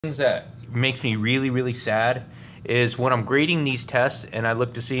things that makes me really sad is when I'm grading these tests and I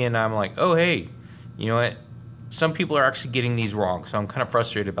look to see and I'm like, oh hey, you know what, some people are actually getting these wrong, so I'm kind of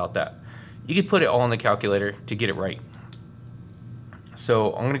frustrated about that. You could put it all in the calculator to get it right.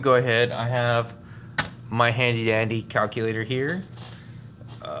 So I'm gonna go ahead, I have my handy dandy calculator here.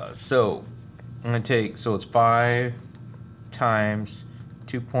 So I'm gonna take, so it's 5 times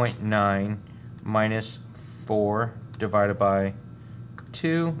 2.9 minus 4 divided by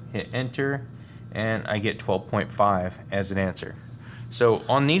 2, hit enter, and I get 12.5 as an answer. So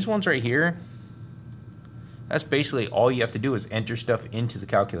on these ones right here, that's basically all you have to do is enter stuff into the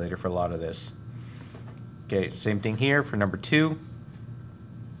calculator for a lot of this. Okay, same thing here for number 2.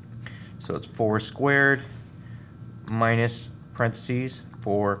 So it's 4 squared minus parentheses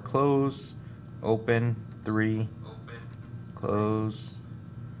 4 close, open 3 close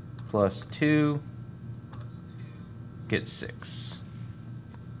plus 2 get 6.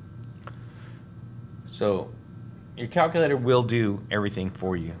 So your calculator will do everything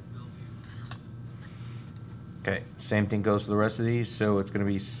for you. Okay, same thing goes for the rest of these. So it's going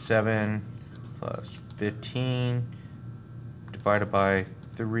to be 7 plus 15 divided by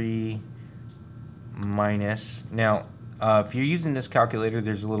 3 minus. Now, if you're using this calculator,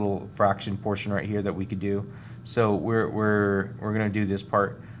 there's a little fraction portion right here that we could do. So we're going to do this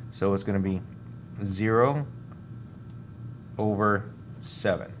part. So it's going to be 0 over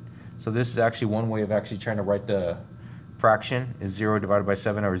 7. So this is actually one way of actually trying to write the fraction, is 0 divided by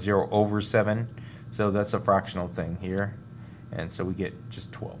 7, or 0 over 7. So that's a fractional thing here. And so we get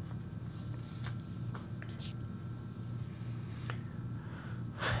just 12.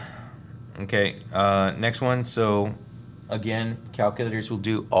 Okay, next one. So again, calculators will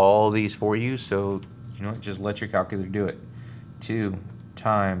do all these for you. So, you know, just let your calculator do it. 2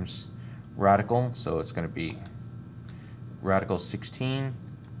 times radical, so it's going to be radical 16,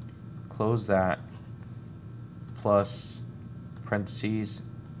 close that, plus parentheses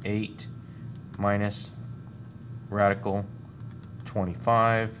 8 minus radical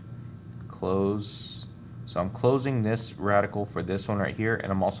 25, close. So I'm closing this radical for this one right here,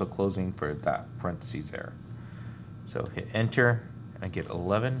 and I'm also closing for that parentheses there. So hit enter, and I get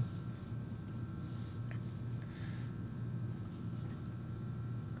 11.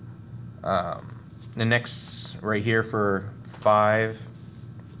 The next right here for 5,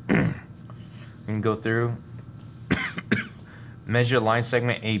 we can go through measure line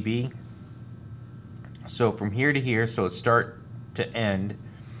segment AB. So from here to here, so it's start to end.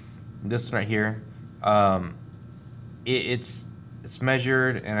 This one right here, it's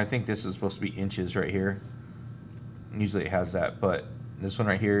measured, and I think this is supposed to be inches right here. Usually it has that, but this one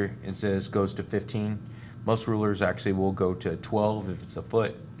right here, it says goes to 15. Most rulers actually will go to 12 if it's a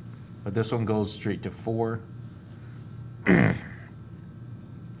foot, but this one goes straight to 4.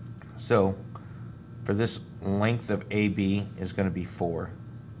 So for this length of AB is going to be 4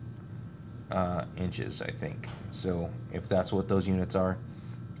 inches, I think. So if that's what those units are,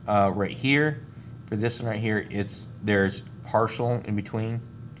 right here for this one right here, there's partial in between.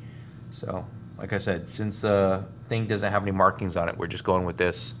 So like I said, since the thing doesn't have any markings on it, we're just going with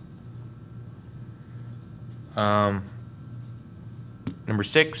this. Number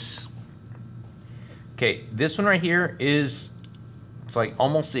 6. Okay, this one right here is, it's like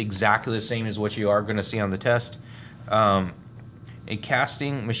almost exactly the same as what you are going to see on the test. A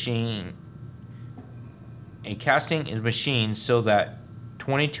casting is machined so that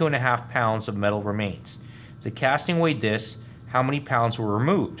 22.5 pounds of metal remains. If the casting weighed this, how many pounds were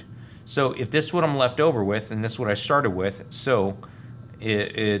removed? So if this is what I'm left over with, and this is what I started with, so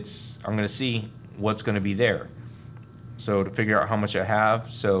I'm going to see what's going to be there. So to figure out how much I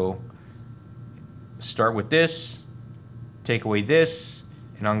have, so start with this, take away this,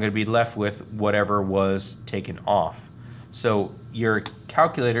 and I'm going to be left with whatever was taken off. So your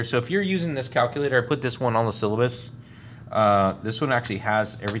calculator, so if you're using this calculator, I put this one on the syllabus. This one actually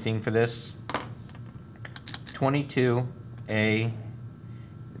has everything for this. 22 A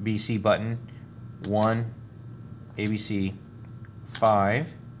B C button, 1 ABC,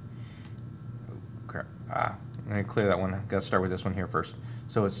 5. Crap. I'm going to clear that one. I've got to start with this one here first.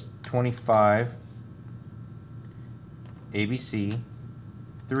 So it's 25 ABC,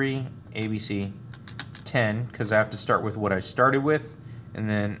 3 ABC, 10, because I have to start with what I started with, and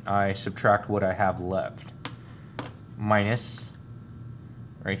then I subtract what I have left. Minus,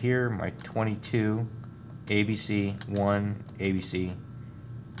 right here, my 22 ABC, 1 ABC,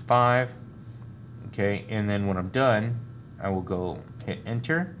 5. Okay, and then when I'm done, I will go hit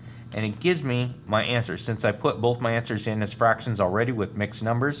enter, and it gives me my answer. Since I put both my answers in as fractions already with mixed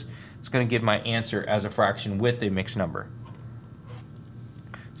numbers, it's going to give my answer as a fraction with a mixed number.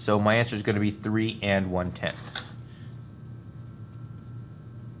 So my answer is going to be 3 1/10.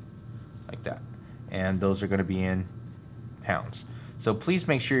 Like that. And those are going to be in pounds. So please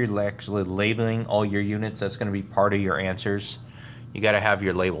make sure you're actually labeling all your units. That's going to be part of your answers. You got to have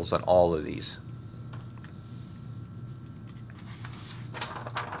your labels on all of these.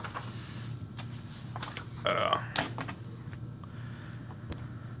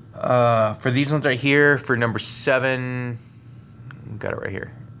 For these ones right here, for number 7, got it right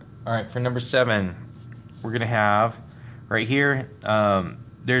here. All right, for number 7, we're gonna have right here.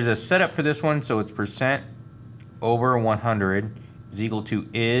 There's a setup for this one, so it's percent over 100 is equal to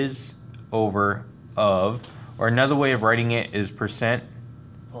is over of, or another way of writing it is percent.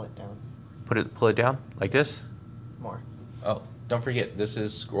 Pull it down. Pull it down like this. More. Oh, don't forget this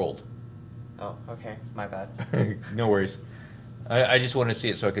is scrolled. Oh, okay, my bad. No worries. I just want to see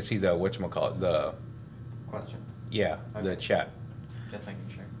it so I can see the whatchamacallit, the questions. Yeah, okay. The chat. Just making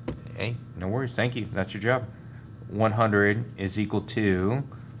sure. Hey, no worries. Thank you. That's your job. 100 is equal to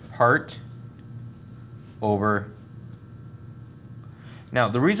part over. Now,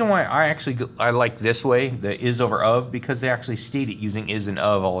 the reason why I like this way, the is over of, because they actually state it using is and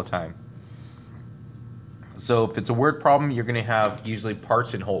of all the time. So if it's a word problem, you're going to have usually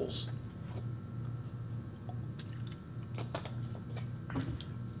parts and wholes.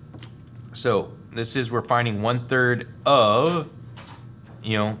 So this is, we're finding 1/3 of,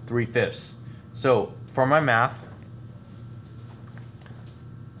 3/5. So for my math,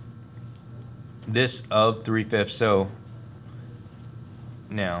 this of 3/5. So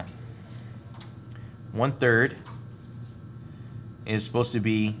now 1/3 is supposed to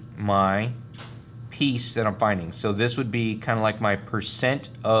be my piece that I'm finding. So this would be kind of like my percent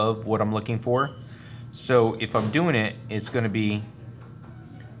of what I'm looking for. So if I'm doing it, it's going to be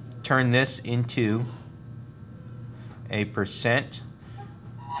turn this into a percent.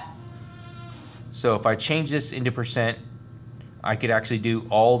 So if I change this into percent, I could actually do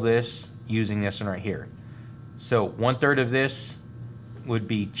all this using this one right here. So 1/3 of this would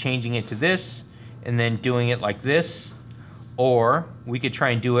be changing it to this and then doing it like this, or we could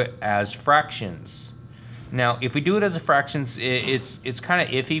try and do it as fractions. Now, if we do it as a fractions, it's kind of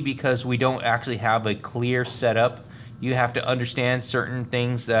iffy because we don't actually have a clear setup. You have to understand certain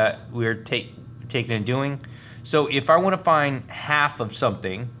things that we're taking and doing. So if I want to find half of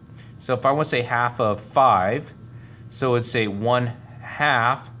something, so if I want to say half of 5, so it's say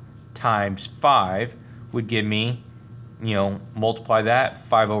 1/2 times 5 would give me, multiply that,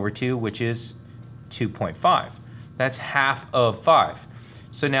 5/2, which is 2.5. That's half of 5.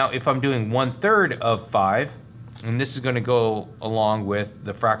 So now if I'm doing 1/3 of 5, and this is going to go along with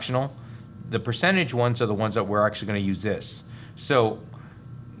the fractional, the percentage ones are the ones that we're actually going to use this. So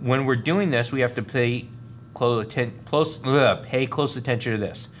when we're doing this, we have to pay close attention to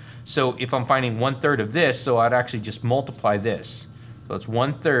this. So if I'm finding 1/3 of this, so I'd actually just multiply this. So it's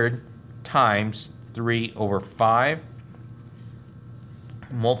 1/3 times 3/5.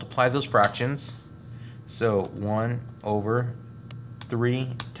 Multiply those fractions. So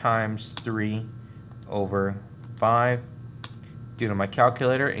 1/3 times 3/5. Do it on my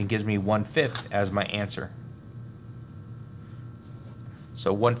calculator and gives me 1/5 as my answer.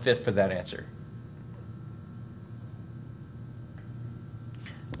 So 1/5 for that answer.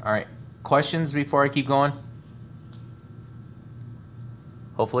 All right, questions before I keep going?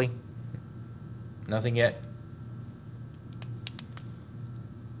 Hopefully. Nothing yet?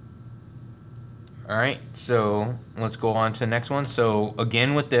 All right, so let's go on to the next one. So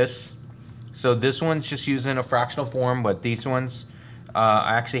again with this, so this one's just using a fractional form, but these ones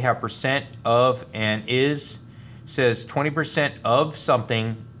I actually have percent of and is. Says 20% of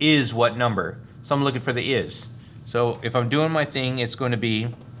something is what number? So I'm looking for the is. So if I'm doing my thing, it's going to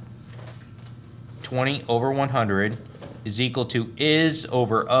be 20/100 is equal to is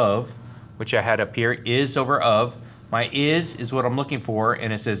over of, which I had up here, is over of. My is what I'm looking for,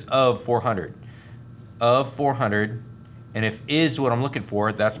 and it says of 400. Of 400, and if is what I'm looking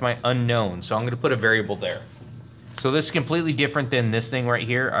for, that's my unknown. So I'm going to put a variable there. So this is completely different than this thing right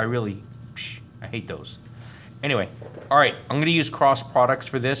here. I hate those. Anyway, all right, I'm going to use cross products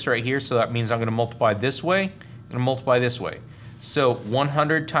for this right here. So that means I'm going to multiply this way and multiply this way. So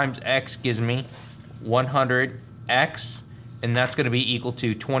 100 times x gives me 100x, and that's going to be equal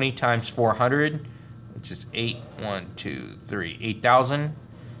to 20 times 400, which is 8,000.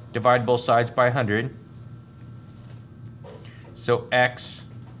 Divide both sides by 100. So x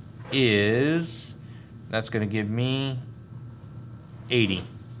is, that's going to give me 80.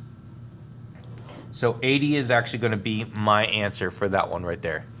 So 80 is actually going to be my answer for that one right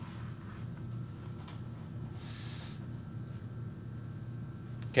there.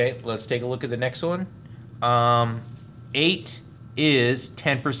 Okay, let's take a look at the next one. 8 is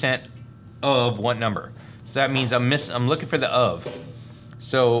 10% of what number? So that means I'm looking for the of.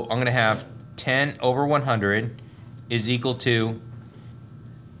 So I'm gonna have 10 over 100 is equal to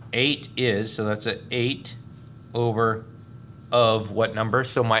 8 is, so that's 8 over of what number?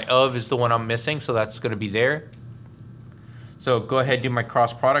 So my of is the one I'm missing, so that's gonna be there. So go ahead and do my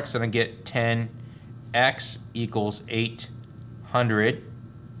cross products and I get 10x equals 800.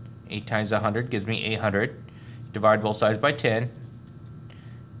 8 times 100 gives me 800. Divide both sides by 10.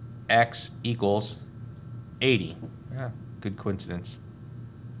 X equals 80. Yeah, good coincidence.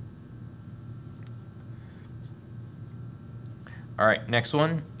 All right, next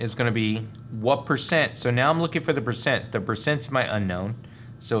one is going to be what percent. So now I'm looking for the percent. The percent's my unknown.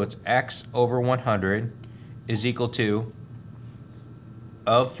 So it's x over 100 is equal to,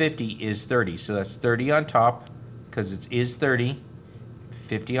 of 50 is 30. So that's 30 on top because it is 30,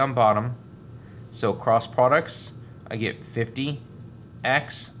 50 on bottom. So cross products, I get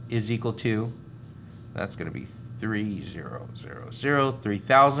 50x is equal to, that's going to be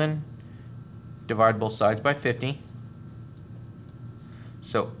 3,000. Divide both sides by 50.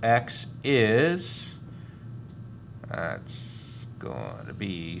 So x is, that's going to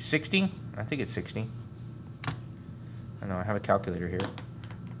be 60. I think it's 60. I know I have a calculator here.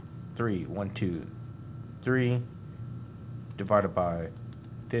 3, 1, 2, 3, divided by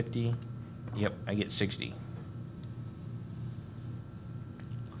 50. Yep, I get 60.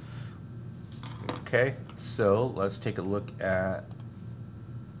 Okay, so let's take a look at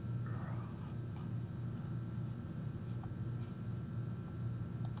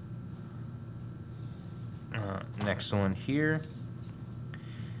next one here.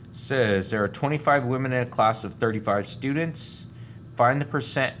 Says there are 25 women in a class of 35 students. Find the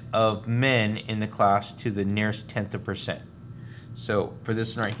percent of men in the class to the nearest tenth of percent. So for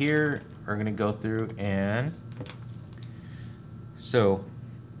this one right here, we're going to go through and so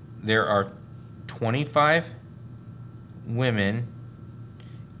there are 25 women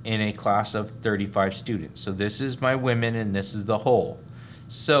in a class of 35 students. So this is my women and this is the whole.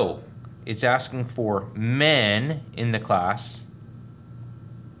 So it's asking for men in the class.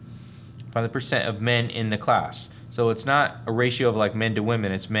 Find the percent of men in the class. So it's not a ratio of like men to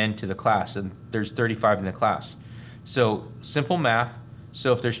women, it's men to the class, and there's 35 in the class. So simple math.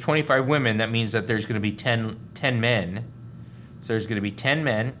 So if there's 25 women, that means that there's going to be 10 men. So there's going to be 10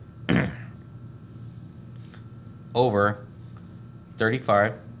 men over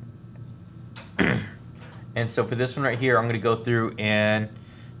 35. And so for this one right here, I'm going to go through and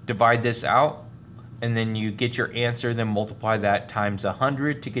divide this out, and then you get your answer, then multiply that times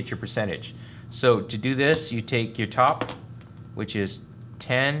 100 to get your percentage. So to do this, you take your top, which is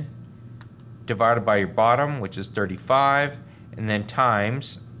 10, divided by your bottom, which is 35, and then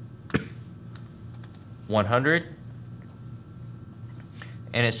times 100.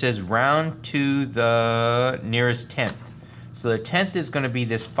 And it says round to the nearest tenth. So the tenth is going to be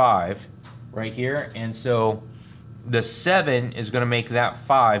this 5 right here, and so the 7 is going to make that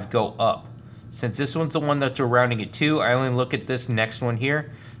 5 go up. Since this one's the one that we're rounding it to, I only look at this next one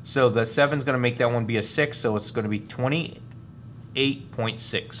here. So the 7 is going to make that one be a 6, so it's going to be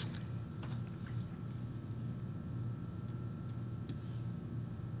 28.6.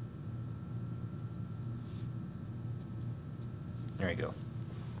 There you go.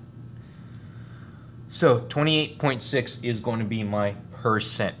 So 28.6 is going to be my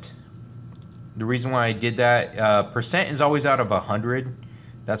percent. The reason why I did that, percent is always out of 100.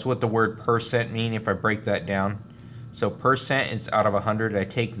 That's what the word percent mean if I break that down. So percent is out of 100. I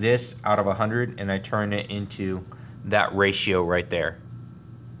take this out of 100 and I turn it into that ratio right there.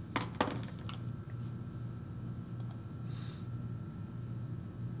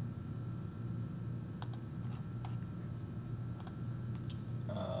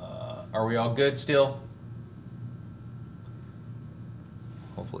 Are we all good still?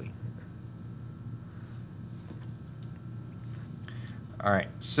 Hopefully. All right,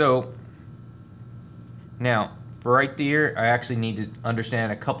 so now for right there, I actually need to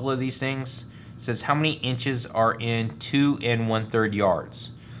understand a couple of these things. It says how many inches are in 2 1/3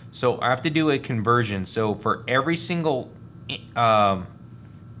 yards. So I have to do a conversion. So for every single, I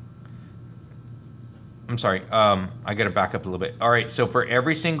gotta back up a little bit. All right, so for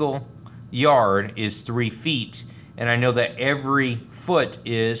every single yard is 3 feet, and I know that every foot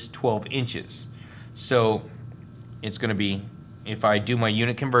is 12 inches. So it's gonna be, if I do my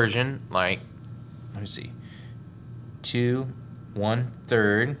unit conversion, like, let me see, 2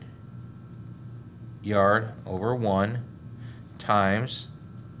 1/3 yard over 1 times,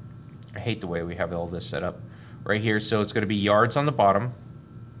 I hate the way we have all this set up right here, so it's going to be yards on the bottom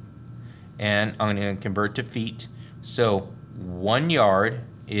and I'm going to convert to feet. So 1 yard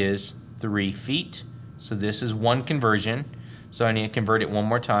is 3 feet. So this is one conversion. So I need to convert it one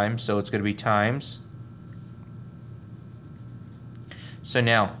more time. So it's going to be times. So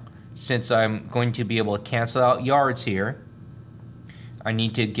now, since I'm going to be able to cancel out yards here, I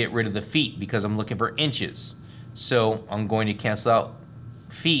need to get rid of the feet because I'm looking for inches. So I'm going to cancel out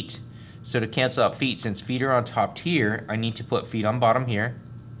feet. So to cancel out feet, since feet are on top here, I need to put feet on bottom here,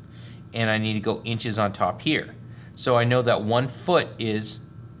 and I need to go inches on top here. So I know that 1 foot is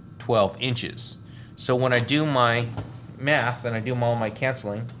 12 inches. So when I do my math and I do all my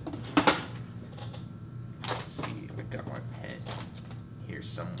canceling, let's see, I got my pen here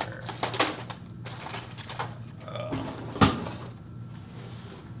somewhere.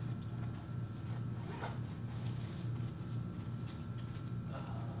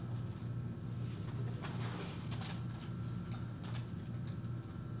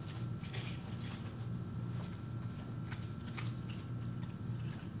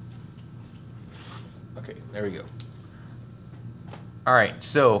 Okay, there we go. All right,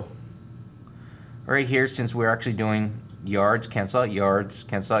 so right here, since we're actually doing yards, cancel out yards,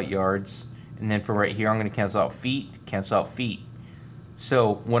 cancel out yards, and then from right here, I'm going to cancel out feet, cancel out feet.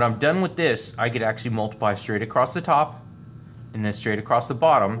 So when I'm done with this, I could actually multiply straight across the top and then straight across the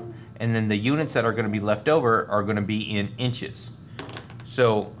bottom, and then the units that are going to be left over are going to be in inches.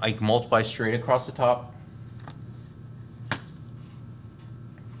 So I can multiply straight across the top.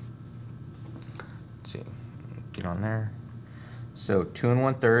 Let's see, get on there. So 2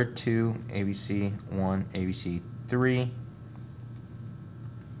 1/3, 2 AWC, 1 AWC, 3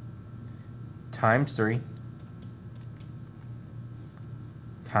 times 3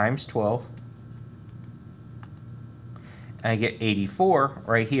 times 12. And I get 84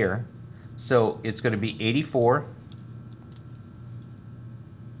 right here. So it's going to be 84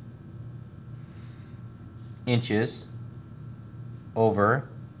 inches over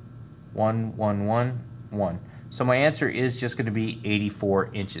 1, 1, 1, 1. So my answer is just going to be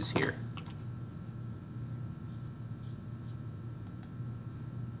 84 inches here.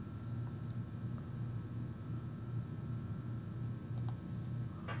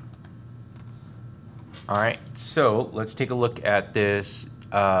 All right, so let's take a look at this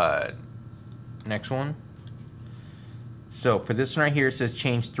next one. So for this one right here, it says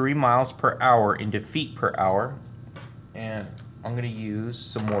change 3 miles per hour into feet per hour. And I'm going to use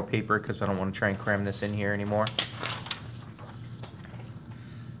some more paper because I don't want to try and cram this in here anymore.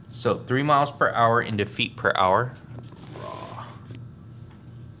 So 3 miles per hour into feet per hour.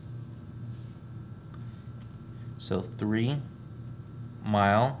 So 3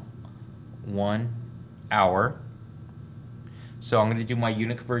 mile, 1 hour. So I'm going to do my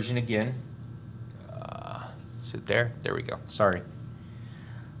unit conversion again. Sit there. There we go. Sorry.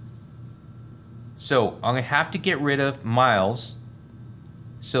 So I'm going to have to get rid of miles.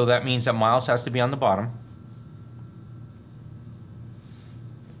 So that means that miles has to be on the bottom.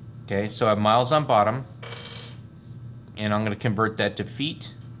 Okay, so I have miles on bottom. And I'm going to convert that to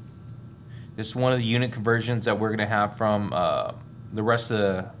feet. This is one of the unit conversions that we're going to have from the rest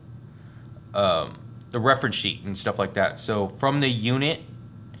of the reference sheet and stuff like that. So from the unit,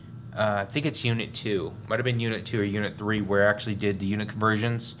 I think it's unit 2. Might have been unit 2 or unit 3 where I actually did the unit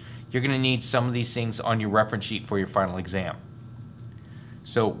conversions. You're going to need some of these things on your reference sheet for your final exam.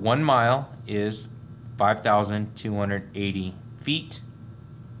 So 1 mile is 5,280 feet.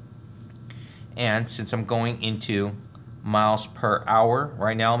 And since I'm going into miles per hour,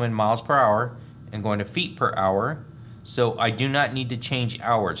 right now I'm in miles per hour and going to feet per hour. So I do not need to change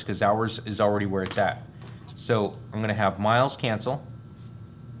hours because hours is already where it's at. So I'm going to have miles cancel.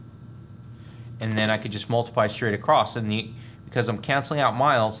 And then I could just multiply straight across. And because I'm canceling out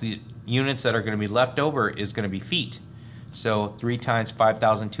miles, the units that are going to be left over is going to be feet. So 3 times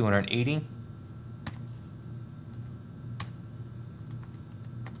 5,280.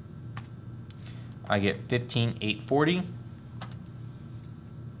 I get 15,840.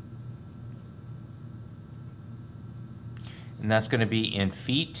 And that's going to be in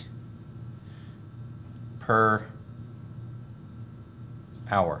feet per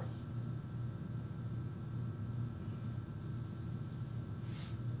hour.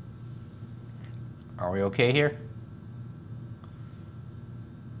 Are we okay here?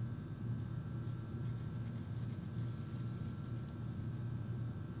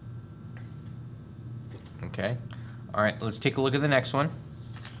 Okay. All right, let's take a look at the next one.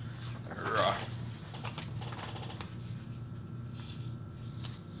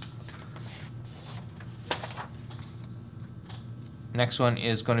 Next one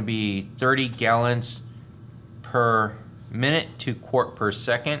is going to be 30 gallons per minute to quart per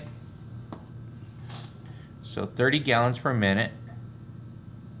second. So 30 gallons per minute.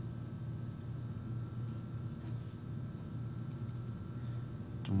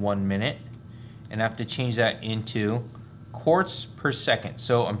 It's 1 minute. And I have to change that into quarts per second.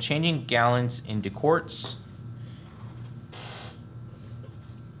 So I'm changing gallons into quarts.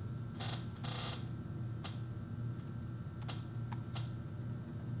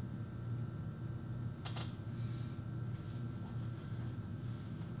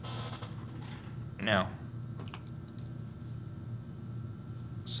 Now,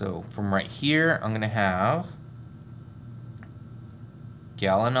 so from right here, I'm going to have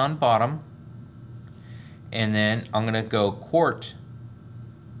gallon on bottom, and then I'm going to go quart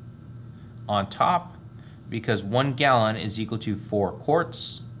on top, because 1 gallon is equal to 4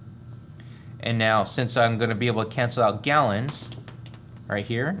 quarts. And now, since I'm going to be able to cancel out gallons right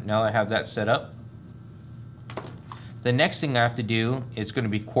here, now that I have that set up, the next thing I have to do is going to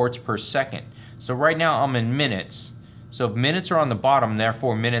be quarts per second. So right now I'm in minutes. So if minutes are on the bottom,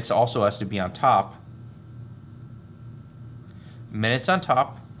 therefore minutes also has to be on top. Minutes on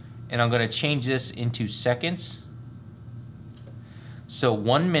top, and I'm going to change this into seconds. So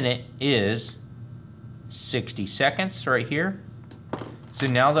 1 minute is 60 seconds right here. So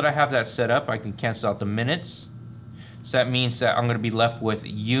now that I have that set up, I can cancel out the minutes. So that means that I'm going to be left with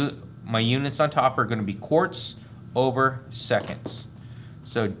my units on top are going to be quarts over seconds.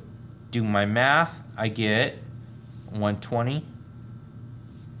 So do my math, I get 120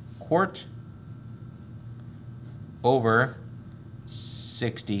 quart over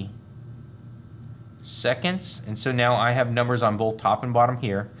 60 seconds. And so now I have numbers on both top and bottom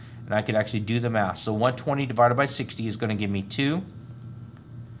here, and I could actually do the math. So 120 divided by 60 is going to give me 2.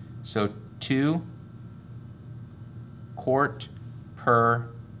 So 2 quart per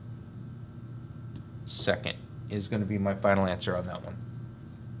second is going to be my final answer on that one.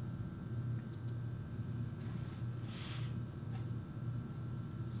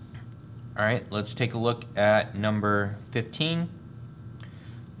 All right, let's take a look at number 15.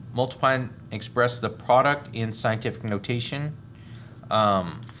 Multiply and express the product in scientific notation.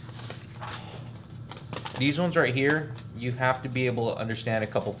 These ones right here, you have to be able to understand a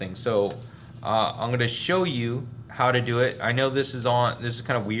couple things. So I'm going to show you how to do it. I know this is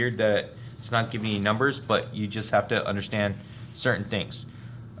kind of weird that it's not giving you numbers, but you just have to understand certain things.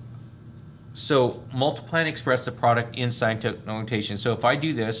 So multiply and express the product in scientific notation. So if I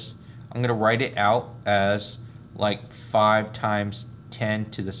do this, I'm going to write it out as like 5 times 10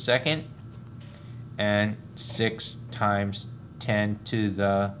 to the second and 6 times 10 to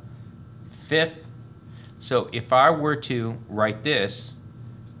the fifth. So if I were to write this,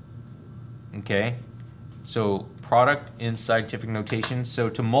 okay, so product in scientific notation, so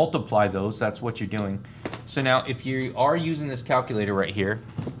to multiply those, that's what you're doing. So now if you are using this calculator right here,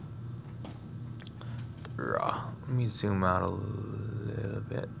 let me zoom out a little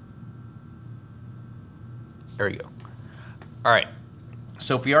bit. There we go. All right,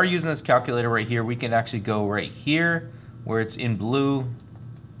 so if we are using this calculator right here, we can actually go right here where it's in blue,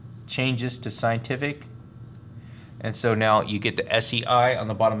 changes to scientific. And so now you get the SEI on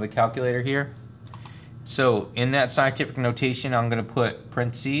the bottom of the calculator here. So in that scientific notation, I'm going to put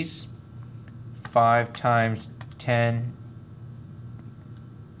parentheses 5 times 10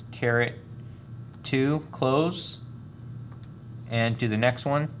 caret 2 close, and to the next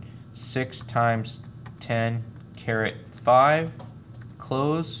one 6 times 10 caret 5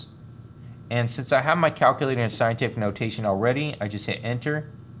 close. And since I have my calculator in scientific notation already, I just hit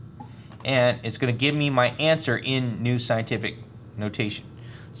enter, and it's going to give me my answer in new scientific notation.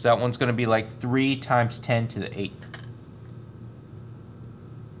 So that one's going to be like 3 times 10 to the 8th.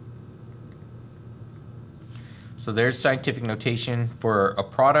 So there's scientific notation for a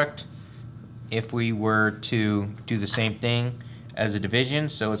product. If we were to do the same thing as a division,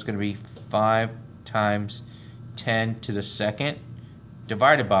 so it's going to be 5 times 10 to the second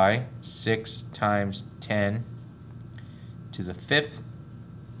divided by 6 times 10 to the fifth.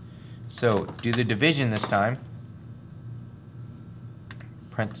 So do the division this time.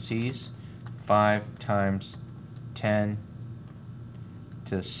 Parentheses 5 times 10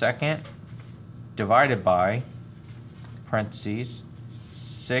 to the second divided by parentheses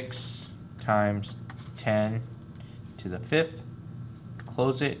 6 times 10 to the fifth.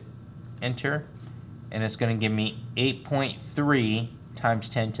 Close it, enter, and it's going to give me 8.3 times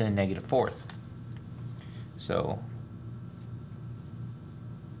 10 to the negative fourth. So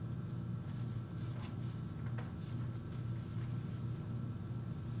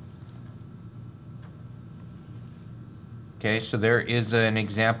okay, so there is an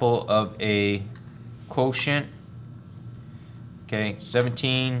example of a quotient. Okay,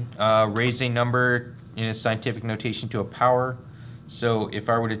 17, raise a number in its scientific notation to a power. So if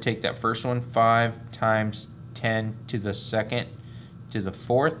I were to take that first one, 5 times 10 to the second to the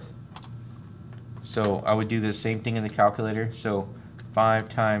fourth. So I would do the same thing in the calculator. So 5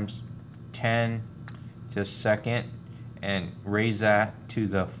 times 10 to the second and raise that to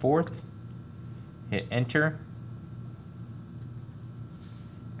the fourth. Hit enter.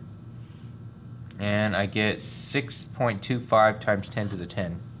 And I get 6.25 times 10 to the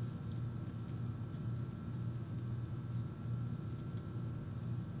 10.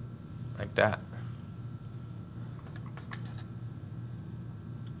 Like that.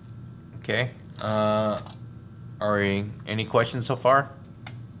 Okay. Any questions so far?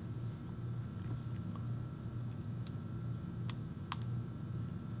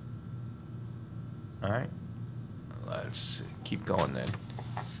 All right. Let's keep going then.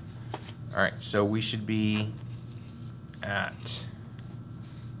 All right, so we should be at,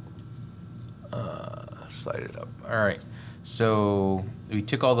 slide it up. All right, so we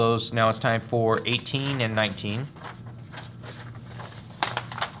took all those. Now it's time for 18 and 19.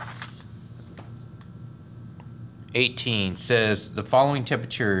 '18 says the following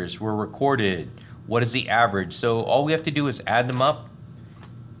temperatures were recorded. What is the average? So all we have to do is add them up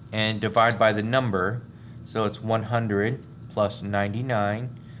and divide by the number. So it's 100 plus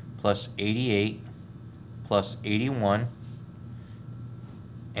 99 plus 88 plus 81,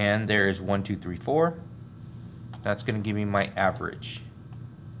 and there is 1, 2, 3, 4. That's going to give me my average.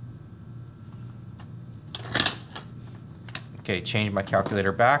 Okay, change my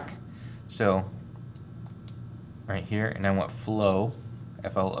calculator back. So right here, and I want flow,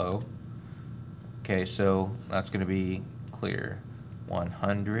 F-L-O. Okay, so that's going to be clear.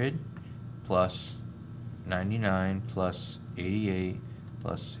 100 plus 99 plus 88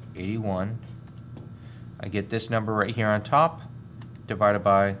 plus 81. I get this number right here on top, divided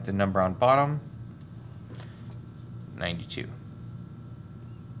by the number on bottom, 92.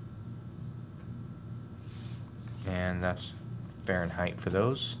 And that's Fahrenheit for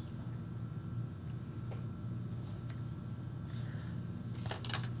those.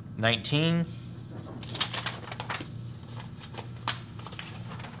 '19.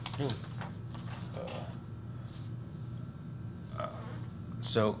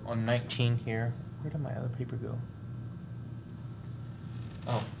 So on 19 here, where did my other paper go?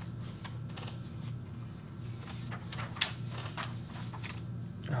 Oh.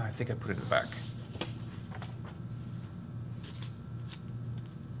 Oh, I think I put it in the back.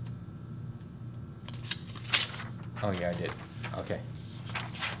 Oh yeah, I did. Okay.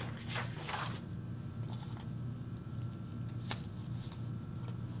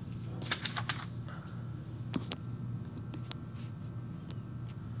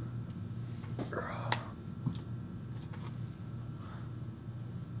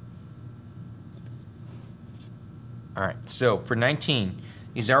 All right, so for 19,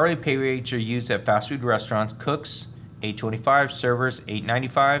 these hourly pay rates are used at fast food restaurants. Cooks, $8.25, servers,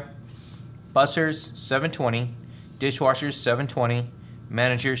 $8.95, bussers, $7.20, dishwashers, $7.20,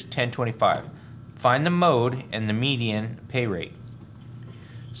 managers, $10.25. Find the mode and the median pay rate.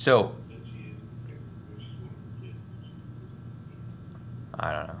 So,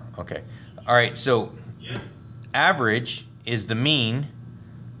 I don't know. Okay. All right, so average is the mean,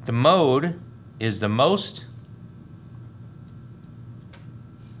 the mode is the most,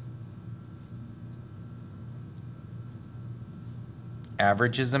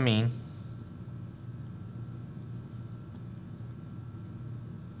 average is the mean,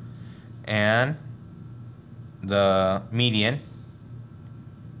 and the median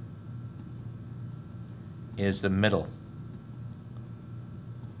is the middle.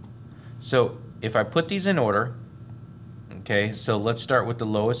 So if I put these in order, okay, so let's start with the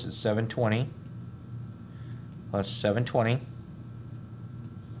lowest is 720 plus 720,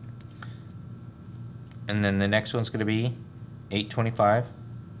 and then the next one's going to be 825,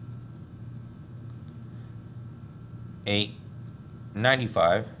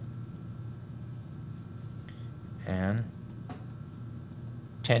 895, and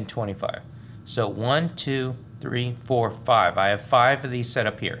 1025. So 1, 2, 3, 4, 5. I have 5 of these set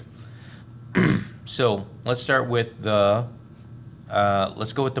up here. So let's start with the,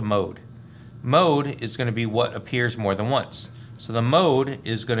 let's go with the mode. Mode is going to be what appears more than once. So the mode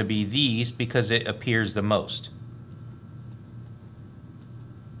is going to be these because it appears the most.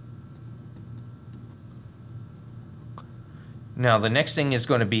 Now the next thing is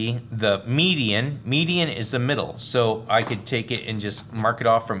going to be the median. Median is the middle. So I could take it and just mark it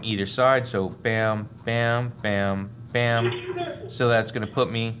off from either side. So bam, bam, bam, bam. So that's going to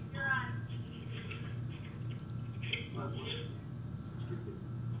put me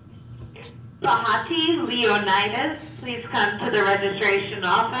Bahati Leonidas, please come to the registration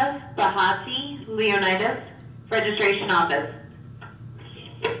office. Bahati Leonidas, registration office.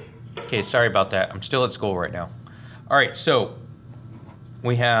 Okay, sorry about that. I'm still at school right now. All right, so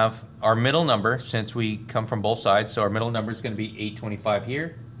we have our middle number since we come from both sides. So our middle number is going to be 825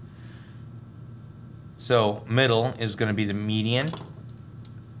 here. So middle is going to be the median.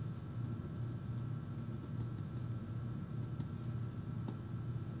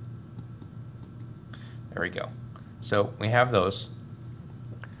 There we go. So we have those.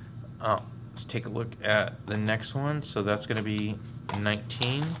 Let's take a look at the next one. So that's going to be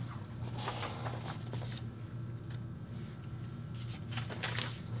 19.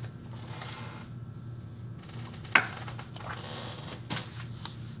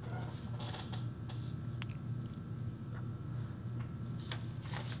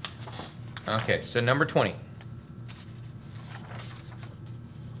 Okay, so number 20.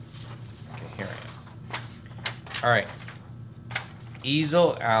 Okay, here I am. All right.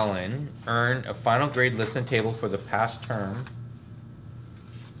 Easel Allen earned a final grade listen table for the past term.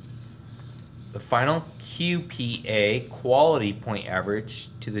 The final QPA quality point average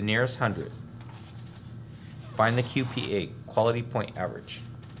to the nearest 100. Find the QPA quality point average.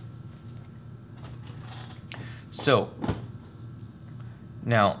 So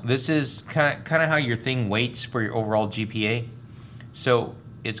now this is kind of how your thing weights for your overall GPA. So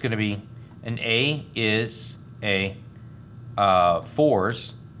it's going to be an A is a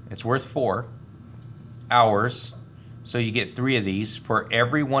 4s. It's worth 4 hours. So you get 3 of these. For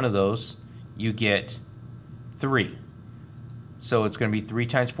every one of those, you get 3. So it's going to be 3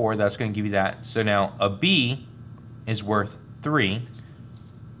 times 4. That's going to give you that. So now a B is worth 3.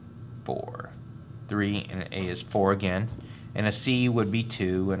 4. 3, and an A is 4 again. And a C would be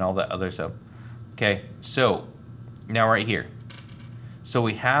 2, and all that other stuff. Okay, so now right here. So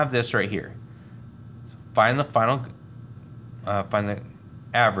we have this right here. Find the final, find the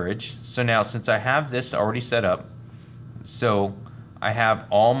average. So now since I have this already set up, so I have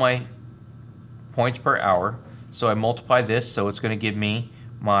all my points per hour. So I multiply this, so it's going to give me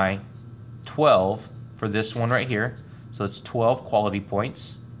my 12 for this one right here. So it's 12 quality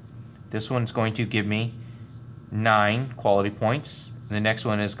points. This one's going to give me 9 quality points. The next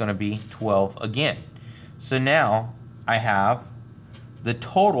one is going to be 12 again. So now I have the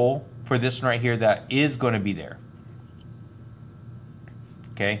total for this one right here that is going to be there.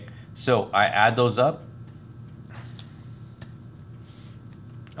 Okay, so I add those up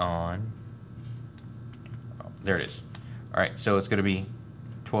on, there it is. All right, so it's going to be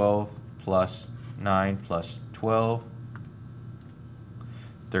 12 plus 9 plus 12,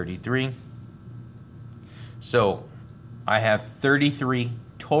 33. So I have 33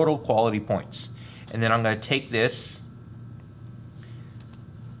 total quality points. And then I'm going to take this,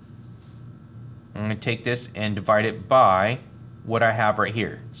 and divide it by what I have right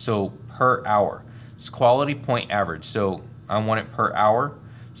here. So per hour. It's quality point average. So I want it per hour.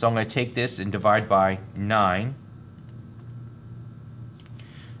 So I'm going to take this and divide by 9.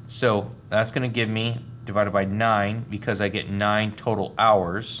 So that's going to give me, divided by 9, because I get 9 total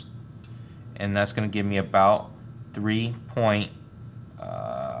hours. And that's going to give me about 3 point,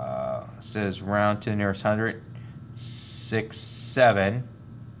 says round to the nearest 100, 67.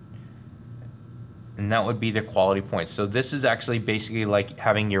 And that would be the quality points. So this is actually basically like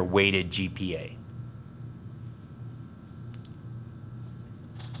having your weighted GPA.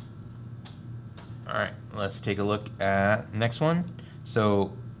 All right, let's take a look at next one.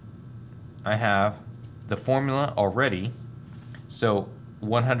 So I have the formula already. So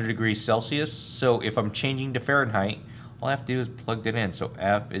 100 degrees Celsius. So if I'm changing to Fahrenheit, all I have to do is plug that in. So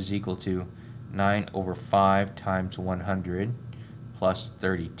F is equal to 9 over 5 times 100 plus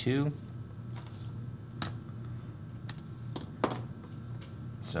 32.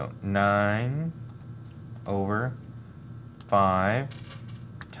 So 9 over 5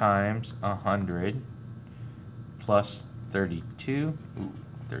 times 100 plus 32. Ooh,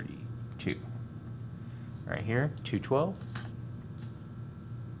 32. Right here, 212.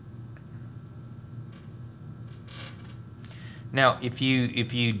 Now, if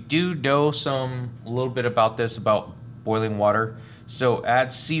you do know a little bit about this, about boiling water, so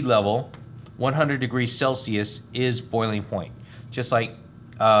at sea level, 100 degrees Celsius is boiling point. Just like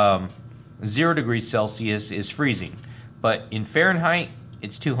 0 degrees Celsius is freezing. But in Fahrenheit,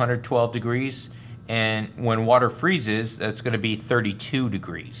 it's 212 degrees. And when water freezes, that's going to be 32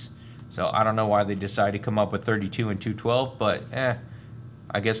 degrees. So I don't know why they decided to come up with 32 and 212, but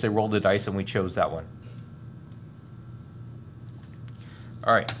I guess they rolled the dice and we chose that one.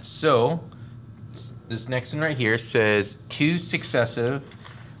 All right, so this next one right here says 2 successive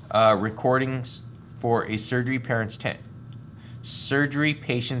recordings for a surgery patient's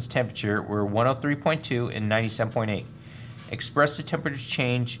temperature were 103.2 and 97.8. Express the temperature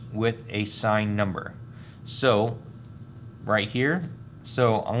change with a signed number. So right here,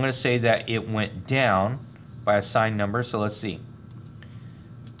 so I'm going to say that it went down by a signed number. So let's see.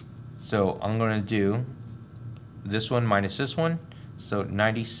 So I'm going to do this one minus this one. So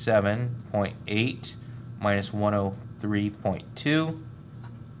 97.8 minus 103.2.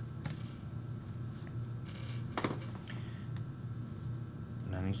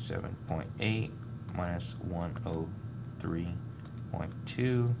 97.8 minus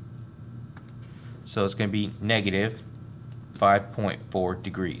 103.2. So it's going to be negative 5.4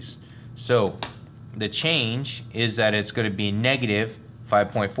 degrees. So the change is that it's going to be negative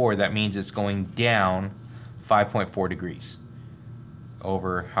 5.4. That means it's going down 5.4 degrees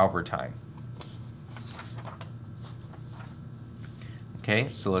over however time. Okay,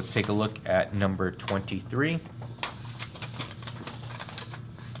 so let's take a look at number 23.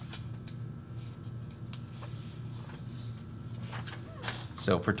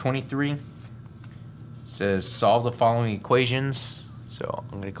 So for 23, it says solve the following equations. So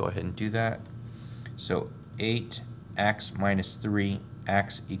I'm going to go ahead and do that. So 8x minus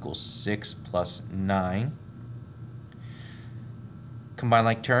 3x equals 6 plus 9. Combine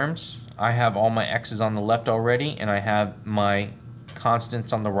like terms. I have all my x's on the left already, and I have my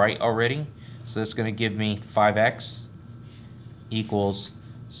constants on the right already. So that's going to give me 5x equals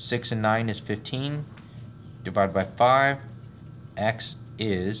 6 and 9 is 15. Divided by 5. X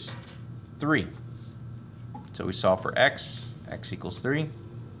is 3. So we solve for x equals 3.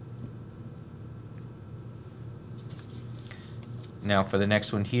 Now for the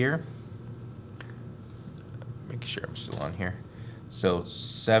next one here, make sure I'm still on here. So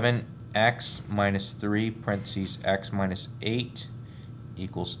 7x minus 3 parentheses x minus 8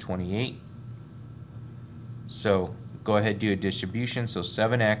 equals 28. So go ahead and do a distribution. So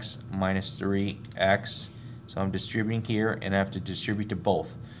 7x minus 3x. So I'm distributing here, and I have to distribute to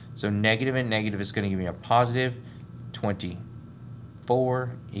both. So negative and negative is going to give me a positive.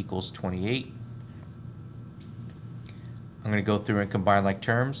 24 equals 28. I'm going to go through and combine like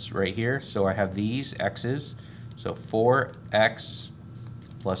terms right here. So I have these x's. So 4x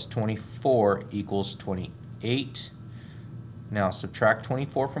plus 24 equals 28. Now subtract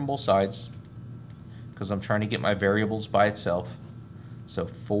 24 from both sides because I'm trying to get my variables by itself. So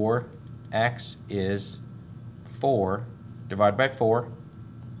 4x is 4 divided by 4,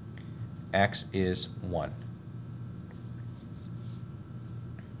 x is 1.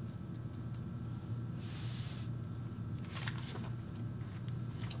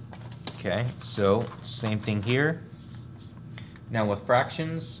 Okay, so same thing here. Now with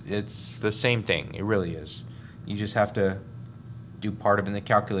fractions, it's the same thing. It really is. You just have to do part of it in the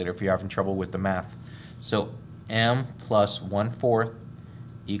calculator if you're having trouble with the math. So m plus 1/4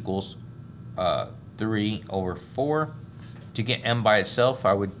 equals 3 over 4. To get m by itself,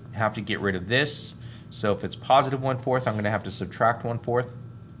 I would have to get rid of this. So if it's positive 1/4, I'm going to have to subtract 1/4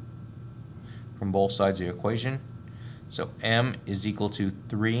 from both sides of the equation. So m is equal to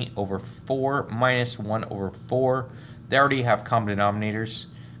 3 over 4 minus 1 over 4. They already have common denominators.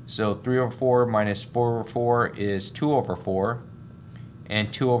 So 3 over 4 minus 4 over 4 is 2 over 4.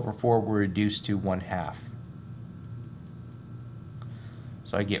 And 2 over 4 will reduce to 1/2.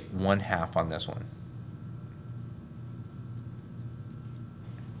 So I get 1/2 on this one.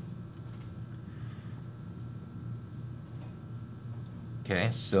 Okay,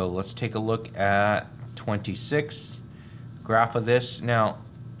 so let's take a look at 26. Graph of this. Now,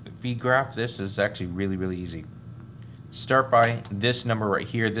 if you graph this, is actually really easy. Start by this number right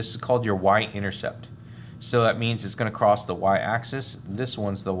here. This is called your y-intercept. So that means it's going to cross the y-axis. This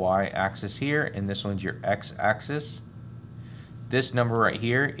one's the y-axis here, and this one's your x-axis. This number right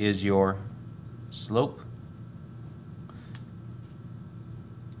here is your slope.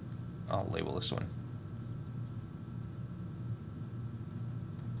 I'll label this one.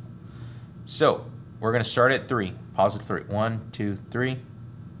 So we're going to start at 3, positive 3. 1, 2, 3. I'm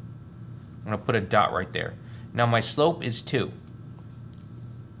going to put a dot right there. Now my slope is 2.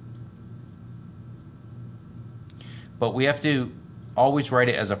 But we have to always write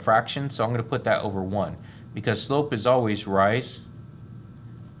it as a fraction, so I'm going to put that over 1. Because slope is always rise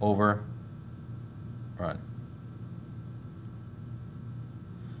over run.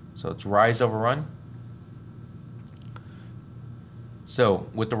 So it's rise over run. So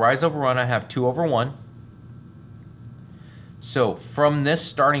with the rise over run, I have 2 over 1. So from this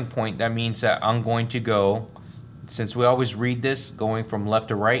starting point, that means that I'm going to go, since we always read this going from left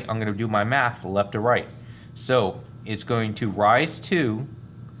to right, I'm going to do my math left to right. So it's going to rise 2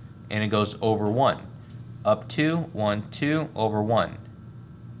 and it goes over 1. Up 2, 1, 2, over 1.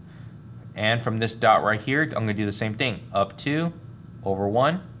 And from this dot right here, I'm going to do the same thing. Up 2, over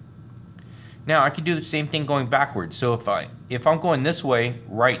 1. Now I could do the same thing going backwards. So if I'm going this way,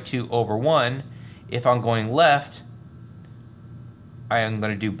 right 2 over 1. If I'm going left, I am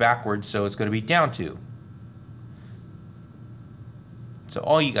going to do backwards, so it's going to be down 2. So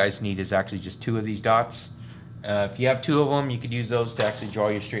all you guys need is actually just 2 of these dots. If you have 2 of them, you could use those to actually draw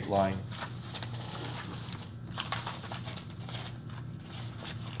your straight line.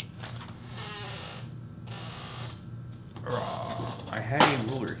 I had a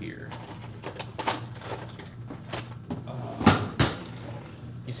ruler here.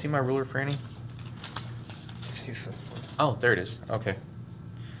 You see my ruler, Franny? Oh, there it is. Okay.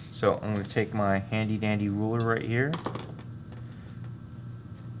 So I'm going to take my handy dandy ruler right here.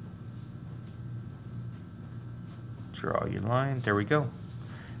 Draw your line. There we go.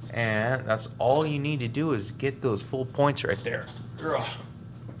 And that's all you need to do is get those full points right there.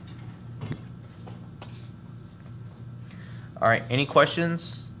 All right, any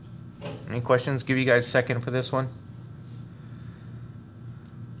questions? Any questions? Give you guys a second for this one.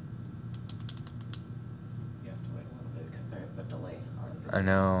 You have to wait a little bit because there's a delay. I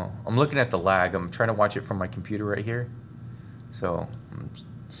know. I'm looking at the lag. I'm trying to watch it from my computer right here. So I'm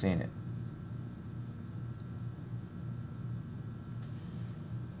seeing it.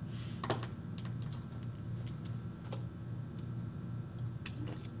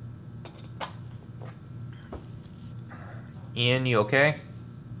 Ian, you okay?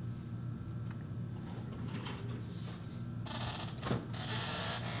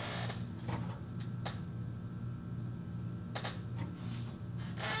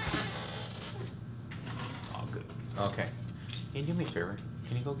 Oh, good. Okay. Can you do me a favor?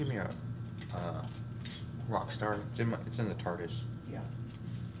 Can you go give me a rock star? It's in the TARDIS. Yeah.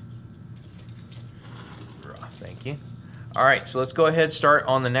 Thank you. All right, so let's go ahead and start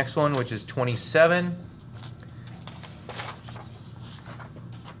on the next one, which is 27.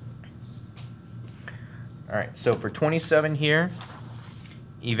 All right, so for 27 here,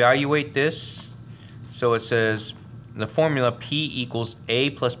 evaluate this. So it says the formula P equals A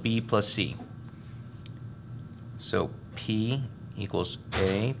plus B plus C. So P equals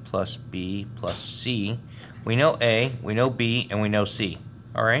A plus B plus C. We know A, we know B, and we know C.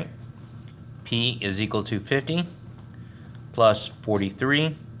 All right? P is equal to 50 plus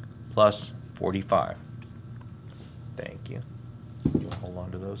 43 plus 45. Thank you. Do you want to hold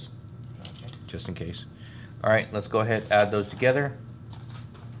on to those? Okay. Just in case. All right, let's go ahead and add those together.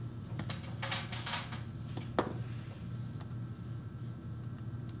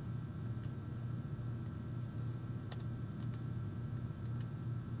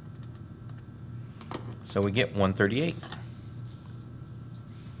 So we get 138.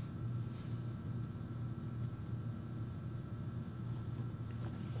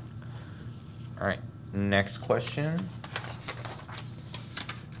 All right, next question.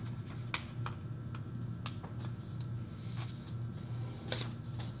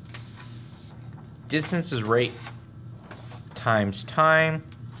 Distance is rate times time,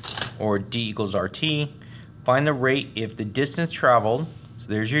 or D equals RT. Find the rate if the distance traveled, so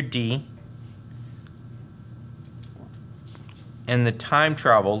there's your D, and the time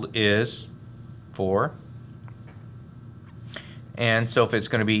traveled is 4. And so if it's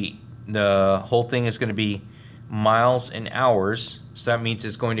going to be, the whole thing is going to be miles and hours, so that means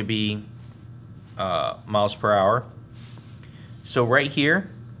it's going to be miles per hour. So right here,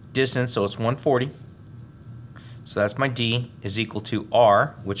 distance, so it's 140. So that's my D is equal to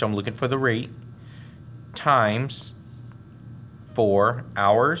R, which I'm looking for the rate, times 4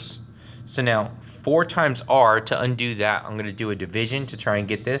 hours. So now 4 times R, to undo that, I'm going to do a division to try and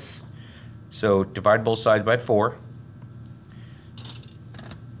get this. So divide both sides by 4.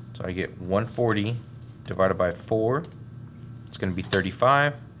 So I get 140 divided by 4. It's going to be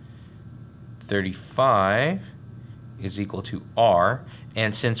 35. 35 is equal to R.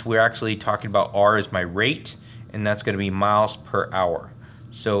 And since we're actually talking about R as my rate, and that's going to be miles per hour.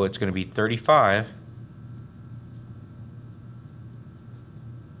 So it's going to be 35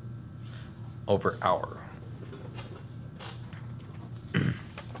 over hour. All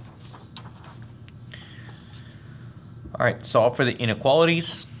right, solve for the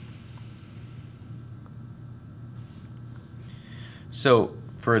inequalities. So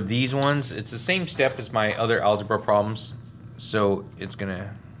for these ones, it's the same step as my other algebra problems. So it's going to,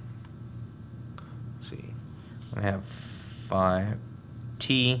 see, I'm going to have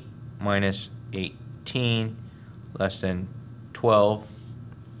 5t minus 18 less than 12.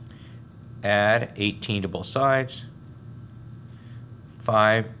 Add 18 to both sides.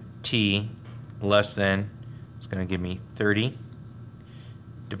 5 t less than, it's going to give me 30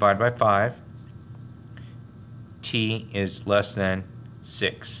 divided by 5. T is less than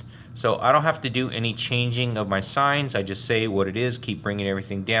 6. So I don't have to do any changing of my signs. I just say what it is, keep bringing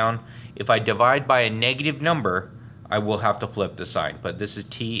everything down. If I divide by a negative number, I will have to flip the sign. But this is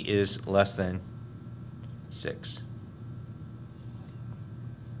t is less than 6.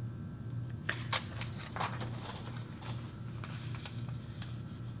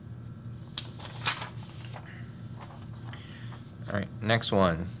 All right, next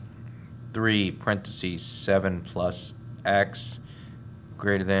one. 3 parentheses 7 plus x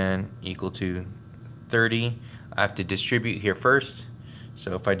greater than equal to 30. I have to distribute here first.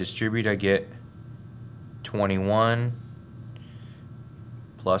 So if I distribute, I get 21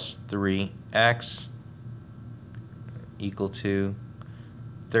 plus 3x equal to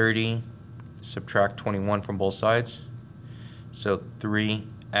 30. Subtract 21 from both sides. So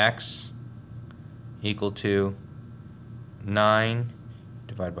 3x equal to 9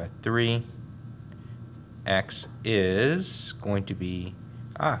 divided by 3. X is going to be,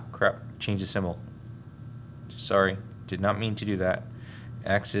 crap, change the symbol. Sorry, did not mean to do that.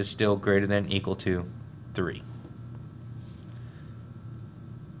 X is still greater than equal to 3.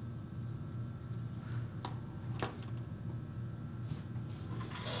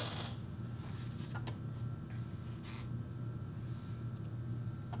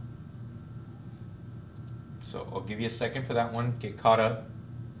 So I'll give you a second for that one, get caught up.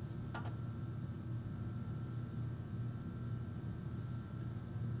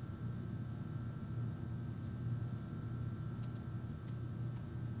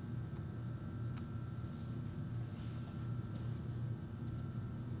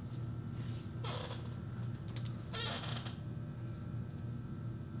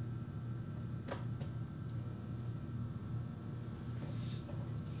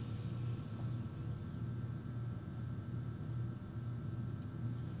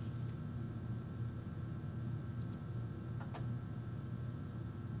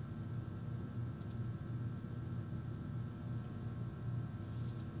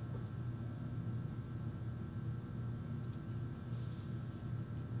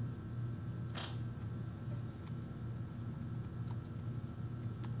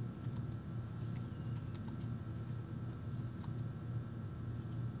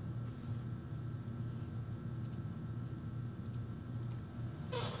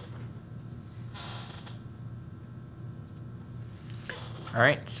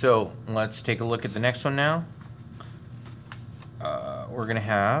 Alright, so let's take a look at the next one now. We're going to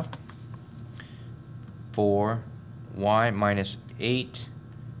have 4y minus 8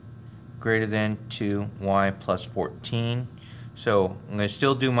 greater than 2y plus 14. So I'm going to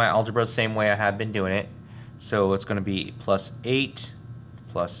still do my algebra the same way I have been doing it. So it's going to be plus 8,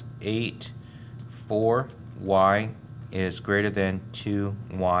 4y is greater than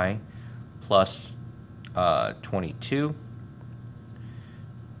 2y plus 22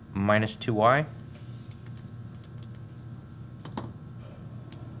 minus 2y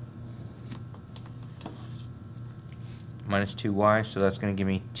minus 2y, so that's going to give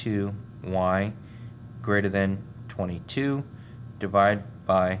me 2y greater than 22. Divide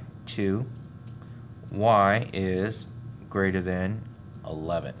by 2. Y is greater than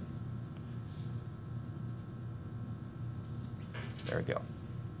 11. There we go.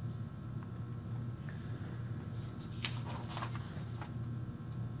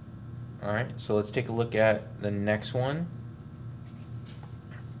 Alright, so let's take a look at the next one.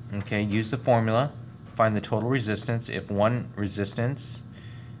 Okay, use the formula. Find the total resistance if one resistance,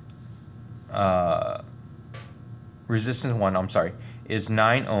 resistance 1, I'm sorry, is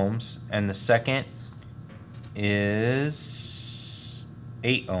 9 ohms, and the second is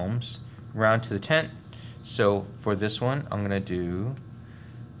 8 ohms, round to the 10th. So for this one, I'm going to do,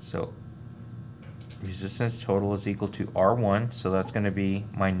 so resistance total is equal to R1, so that's going to be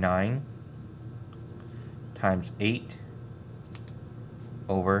my 9 times 8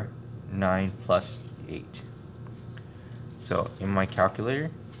 over 9 plus 8. So in my calculator,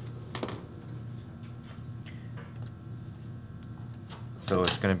 so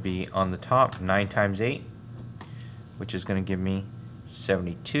it's going to be on the top 9 times 8, which is going to give me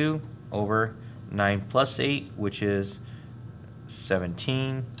 72 over 9 plus 8, which is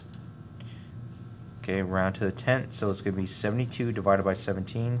 17. Okay, round to the 10th, so it's going to be 72 divided by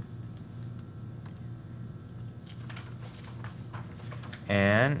 17.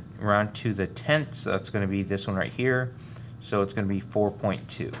 And round to the 10th, so that's going to be this one right here. So it's going to be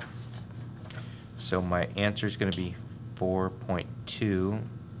 4.2. So my answer is going to be 4.2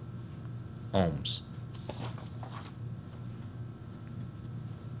 ohms.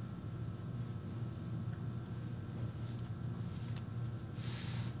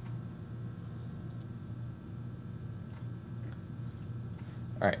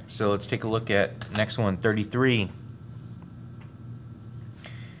 All right, so let's take a look at next one, 33.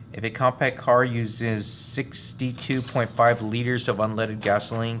 If a compact car uses 62.5 liters of unleaded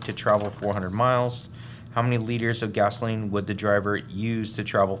gasoline to travel 400 miles, how many liters of gasoline would the driver use to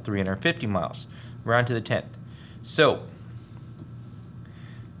travel 350 miles? Round to the 10th. So,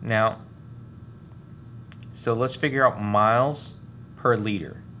 now, let's figure out miles per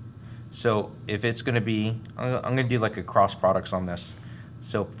liter. So if it's going to be, I'm going to do like a cross products on this.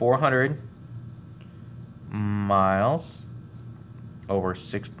 So 400 miles over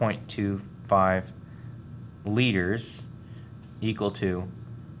 6.25 liters equal to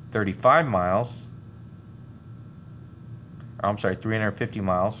 35 miles, or I'm sorry, 350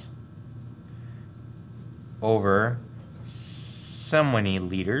 miles over so many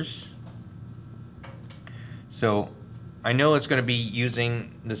liters. So I know it's going to be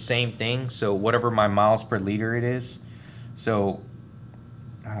using the same thing, so whatever my miles per liter it is. So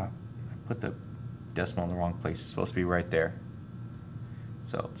I put the decimal in the wrong place. It's supposed to be right there.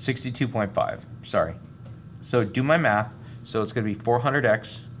 So 62.5, sorry. So do my math. So it's going to be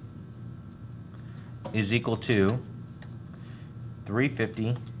 400x is equal to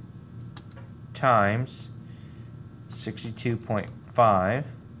 350 times 62.5.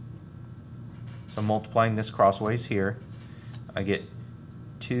 So multiplying this crossways here, I get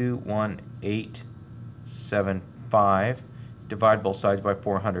 21875. Divide both sides by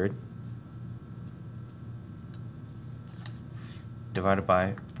 400. Divided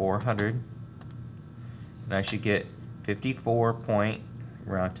by 400. And I should get 54 point,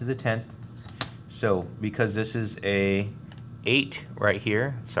 round to the 10th. So because this is a 8 right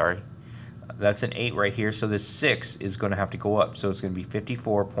here, sorry, that's an 8 right here, so this 6 is going to have to go up. So it's going to be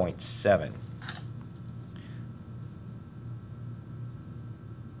 54.7.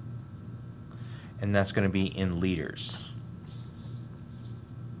 And that's going to be in liters.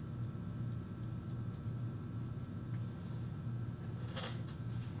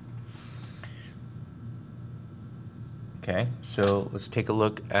 Okay, so let's take a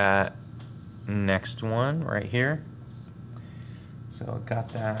look at next one right here. So I got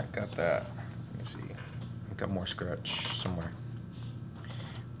that. Let me see. I've got more scratch somewhere.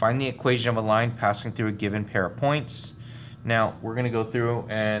 Find the equation of a line passing through a given pair of points. Now we're going to go through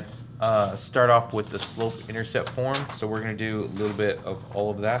and start off with the slope-intercept form. So we're going to do a little bit of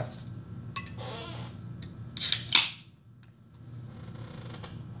all of that.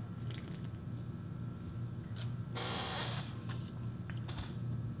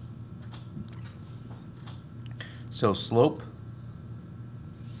 So slope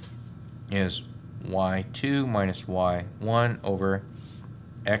is y2 minus y1 over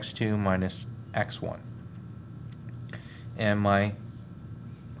x2 minus x1. And my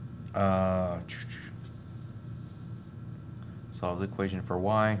solve the equation for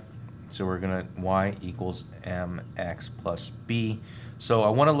y. So we're gonna y equals mx plus b. So I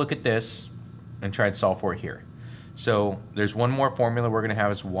want to look at this and try and solve for it here. So there's one more formula we're gonna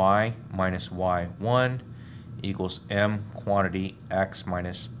have is y minus y1 equals m quantity x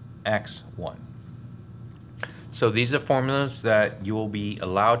minus x1. So these are formulas that you will be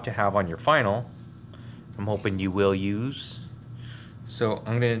allowed to have on your final. I'm hoping you will use. So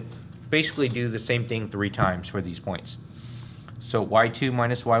I'm going to basically do the same thing 3 times for these points. So y2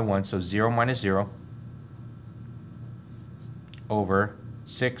 minus y1, so 0 minus 0 over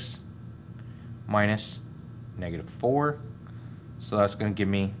 6 minus negative 4. So that's going to give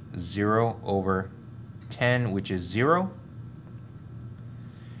me 0 over 10, which is 0.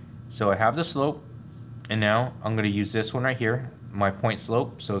 So I have the slope, and now I'm going to use this one right here, my point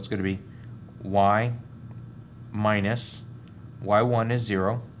slope. So it's going to be y minus y1 is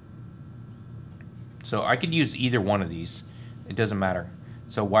 0. So I could use either one of these. It doesn't matter.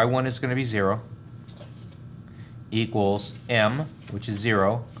 So y1 is going to be 0 equals m, which is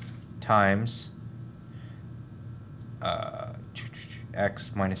 0, times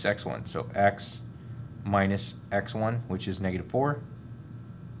x minus x1. So x minus x1, which is negative 4.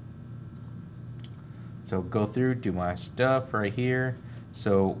 So go through, do my stuff right here.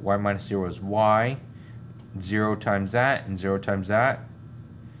 So y minus 0 is y. 0 times that and 0 times that.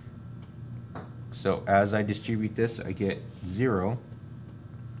 So as I distribute this, I get 0.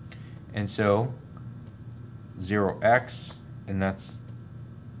 And so 0x, and that's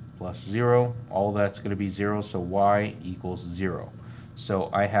plus 0. All that's going to be 0, so y equals 0.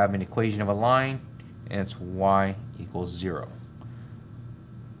 So I have an equation of a line, and it's y equals 0.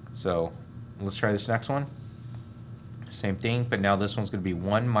 So let's try this next one. Same thing, but now this one's going to be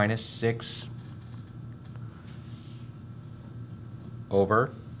 1 minus 6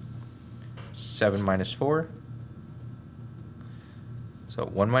 over 7 minus 4. So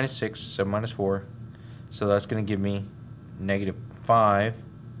 1 minus 6, 7 minus 4. So that's going to give me negative 5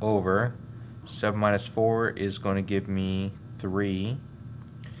 over 7 minus 4 is going to give me 3.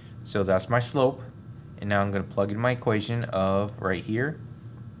 So that's my slope. And now I'm going to plug in my equation of right here.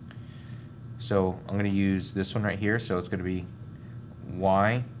 So I'm going to use this one right here. So it's going to be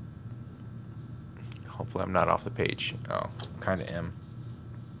y. Hopefully I'm not off the page. Oh, kind of am.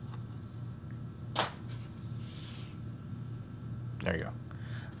 There you go.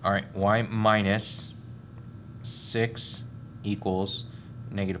 All right, y minus 6 equals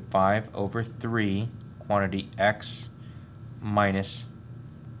negative 5 over 3 quantity x minus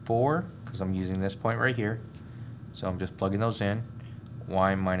 4, because I'm using this point right here. So I'm just plugging those in.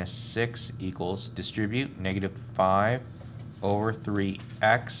 Y minus 6 equals distribute negative 5 over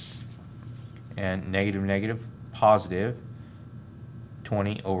 3x and negative negative positive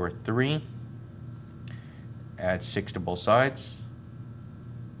 20 over 3. Add 6 to both sides.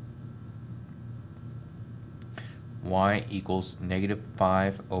 Y equals negative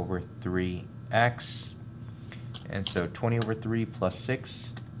 5 over 3x. And so 20 over 3 plus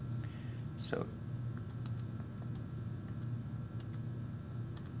 6. So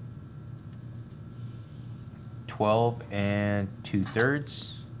 12 and 2/3.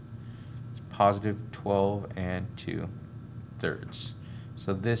 It's positive 12 and 2/3.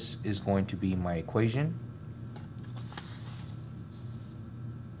 So this is going to be my equation.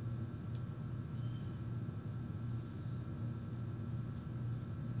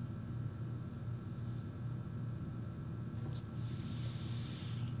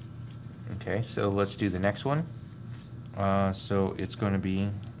 Okay, so let's do the next one. So it's going to be,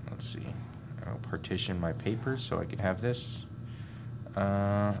 let's see, I'll partition my paper so I can have this.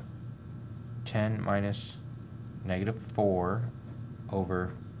 10 minus negative 4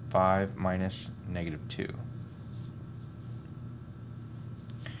 over 5 minus negative 2.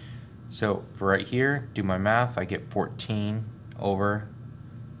 So for right here, do my math, I get 14 over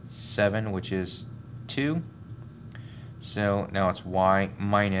 7, which is 2. So now it's y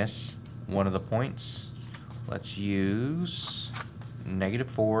minus one of the points. Let's use negative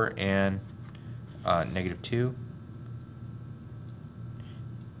 4 and negative 2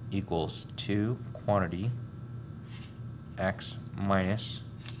 equals 2 quantity x minus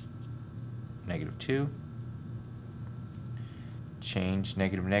negative 2. Change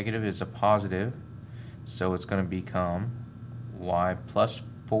negative negative is a positive, so it's going to become y plus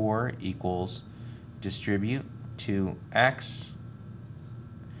 4 equals distribute 2x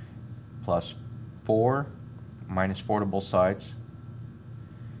plus 4 minus 4 to both sides.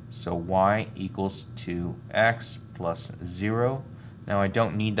 So y equals 2x plus 0. Now I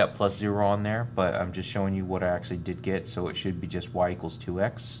don't need that plus 0 on there, but I'm just showing you what I actually did get, so it should be just y equals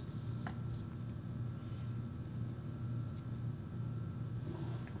 2x.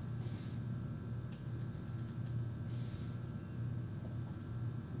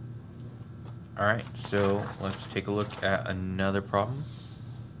 Alright, so let's take a look at another problem.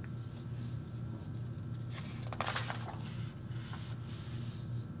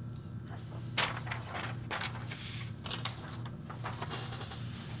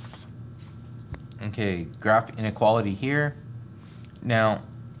 Okay, graph inequality here. Now,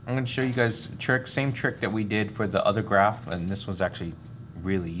 I'm going to show you guys a trick, same trick that we did for the other graph, and this one's actually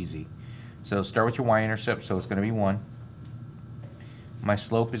really easy. So start with your y-intercept, so it's going to be 1. My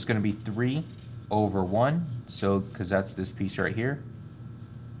slope is going to be 3 over 1, so because that's this piece right here.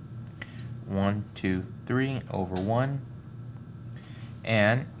 1, 2, 3 over 1.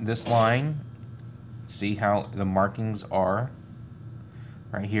 And this line, see how the markings are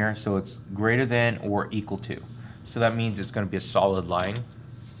right here, so it's greater than or equal to. So that means it's going to be a solid line.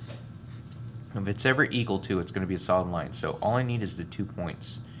 If it's ever equal to, it's going to be a solid line. So all I need is the 2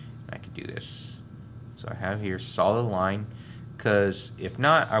 points. I can do this. So I have here solid line, because if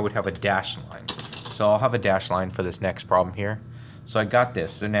not, I would have a dashed line. So I'll have a dashed line for this next problem here. So I got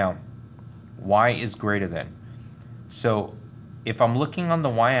this. So now, y is greater than. So if I'm looking on the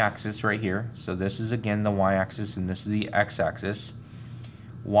y-axis right here, so this is again the y-axis and this is the x-axis,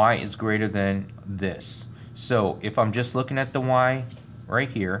 y is greater than this. So if I'm just looking at the y right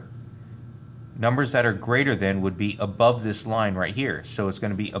here, numbers that are greater than would be above this line right here. So it's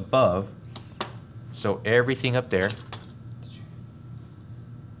going to be above. So everything up there. Can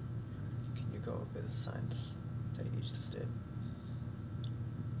you go over the signs that you just did?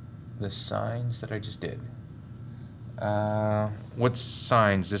 The signs that I just did. What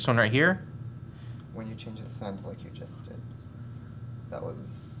signs? This one right here? When you change the signs like you just did. That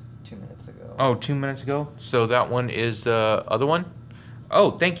was 2 minutes ago. Oh, 2 minutes ago? So that one is the other one?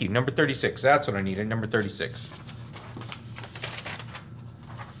 Oh, thank you. Number 36. That's what I needed. Number 36.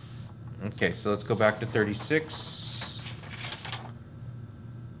 Okay, so let's go back to 36.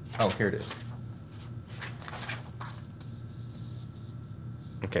 Oh, here it is.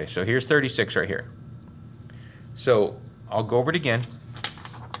 Okay, so here's 36 right here. So I'll go over it again.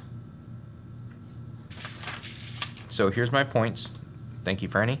 So here's my points. Thank you,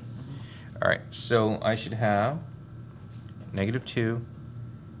 Franny. All right, so I should have -2,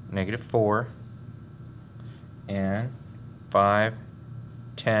 -4, and 5,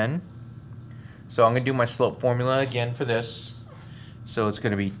 10. So I'm going to do my slope formula again for this. So it's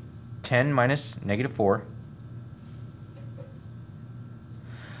going to be 10 minus -4.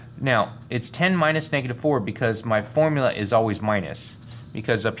 Now, it's 10 minus -4 because my formula is always minus.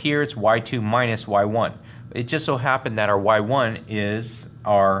 Because up here it's y2 minus y1. It just so happened that our y1 is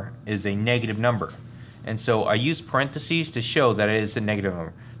a negative number. And so I use parentheses to show that it is a negative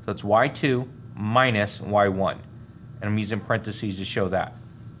number. So it's y2 minus y1. And I'm using parentheses to show that.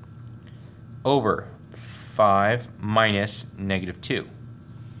 Over 5 minus -2.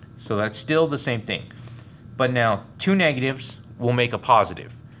 So that's still the same thing. But now, two negatives will make a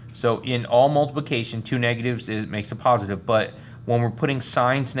positive. So in all multiplication, two negatives makes a positive. But when we're putting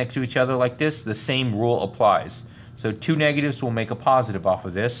signs next to each other like this, the same rule applies. So two negatives will make a positive off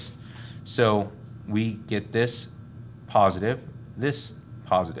of this. So we get this positive, this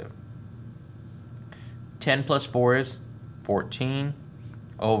positive. 10 plus 4 is 14.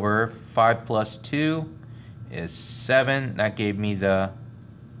 Over 5 plus 2 is 7. That gave me the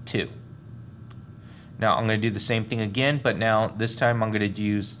 2. Now I'm going to do the same thing again, but now this time I'm going to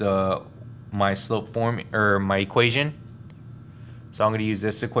use my slope form or my equation. So I'm going to use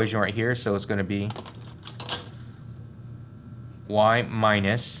this equation right here. So it's going to be y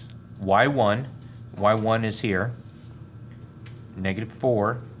minus y1. y1 is here.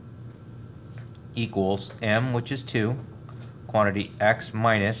 -4 equals m, which is 2. Quantity x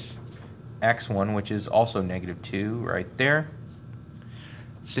minus x1, which is also -2 right there.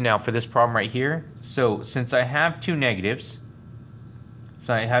 So now for this problem right here, so since I have two negatives,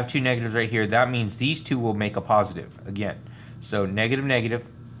 right here, that means these two will make a positive again. So negative, negative,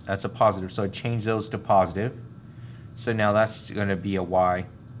 that's a positive. So I change those to positive. So now that's going to be a y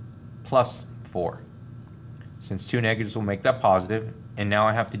plus 4. Since two negatives will make that positive, and now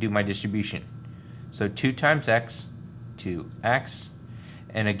I have to do my distribution. So 2 times x, 2x,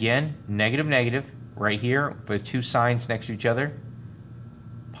 and again, negative, negative, right here, with two signs next to each other,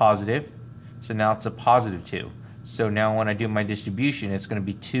 positive. So now it's a positive 2. So now when I do my distribution, it's going to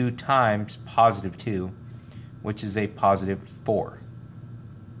be 2 times positive 2, which is a positive 4.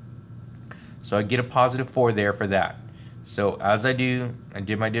 So I get a positive 4 there for that. So as I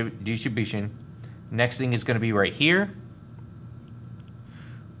did my distribution. Next thing is going to be right here.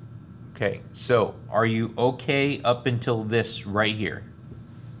 Okay, so are you okay up until this right here?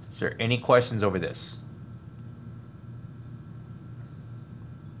 Is there any questions over this?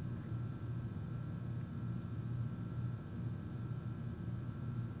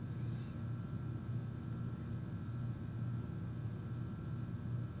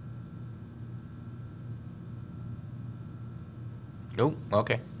 Nope.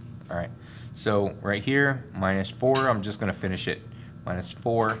 Okay. All right. So right here, -4. I'm just going to finish it.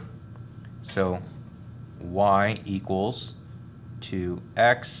 -4. So y equals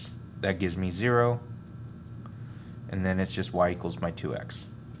 2x. That gives me 0. And then it's just y equals my 2x.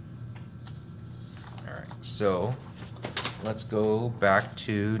 All right. So let's go back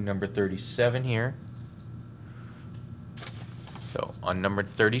to number 37 here. So on number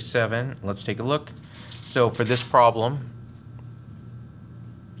 37, let's take a look. So for this problem,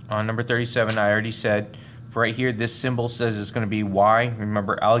 on number 37, I already said, for right here, this symbol says it's going to be y.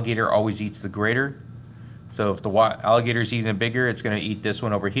 Remember, alligator always eats the greater. So if the alligator is eating the bigger, it's going to eat this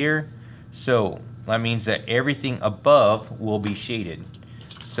one over here. So that means that everything above will be shaded.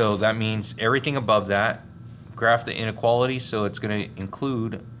 So that means everything above that, graph the inequality, so it's going to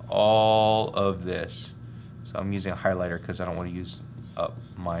include all of this. So I'm using a highlighter because I don't want to use up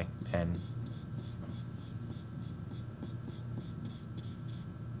my pen.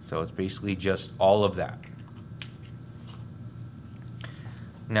 So it's basically just all of that.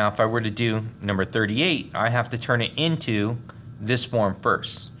 Now if I were to do number 38, I have to turn it into this form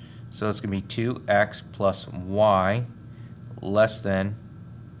first. So it's going to be 2x plus y less than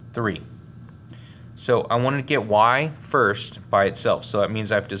 3. So I want to get y first by itself. So that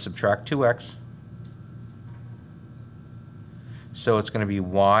means I have to subtract 2x. So it's going to be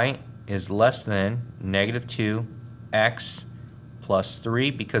y is less than -2x plus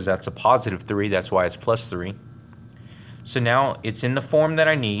 3, because that's a positive 3, that's why it's plus 3. So now it's in the form that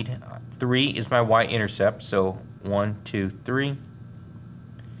I need. 3 is my y-intercept, so 1, 2, 3,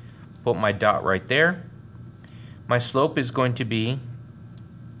 put my dot right there. My slope is going to be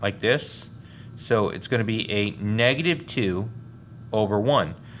like this. So it's going to be a -2 over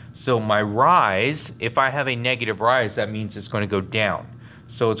 1. So my rise, if I have a negative rise, that means it's going to go down.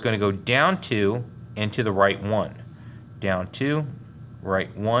 So it's going to go down 2 and to the right 1. Down 2,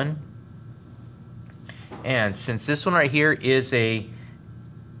 right 1. And since this one right here is a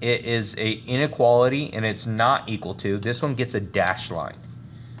inequality and it's not equal to, this one gets a dashed line.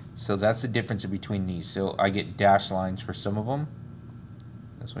 So that's the difference between these. So I get dashed lines for some of them.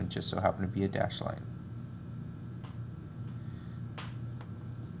 This one just so happened to be a dashed line.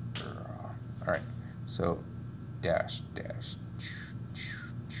 All right, so dash, dash.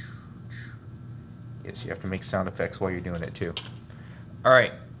 Yes, you have to make sound effects while you're doing it too. All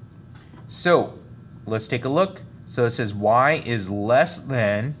right, so let's take a look. So it says y is less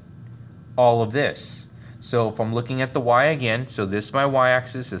than all of this. So if I'm looking at the y again, so this is my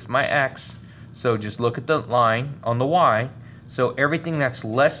y-axis, this is my x. So just look at the line on the y. So everything that's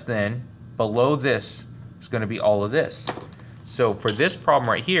less than below this is going to be all of this. So for this problem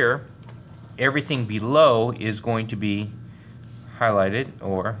right here, everything below is going to be highlighted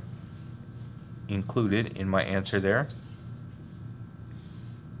or included in my answer there.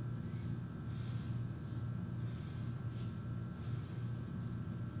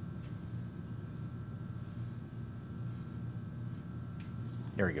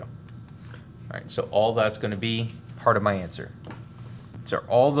 There we go. All right, so all that's going to be part of my answer. So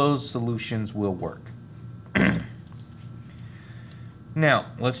all those solutions will work. Now,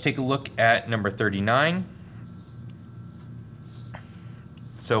 let's take a look at number 39.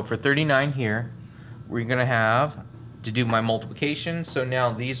 So for 39 here, we're going to have to do my multiplication. So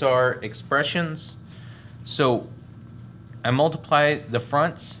now these are expressions. So I multiply the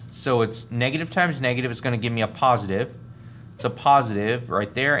fronts. So it's negative times negative is going to give me a positive. It's a positive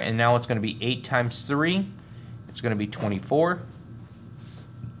right there. And now it's going to be 8 times 3. It's going to be 24.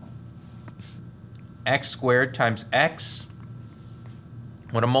 X squared times x.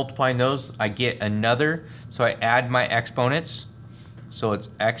 When I'm multiplying those, I get another. So I add my exponents. So it's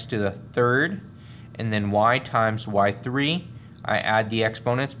x to the third. And then y times y3. I add the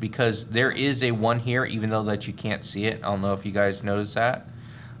exponents because there is a 1 here, even though that you can't see it. I don't know if you guys noticed that.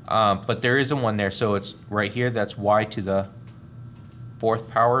 But there is a 1 there. So it's right here. That's y to the 4th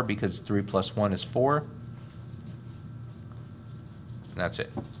power because 3 plus 1 is 4. And that's it.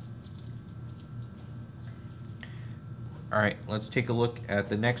 All right, let's take a look at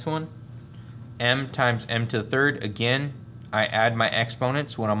the next one. M times m to the third. Again, I add my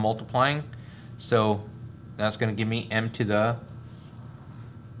exponents when I'm multiplying. So that's going to give me m to the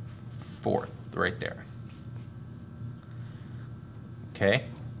 4th right there. Okay.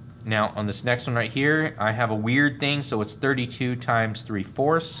 Now on this next one right here, I have a weird thing. So it's 32 times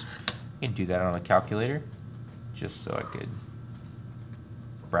 3/4. You can do that on a calculator, just so I could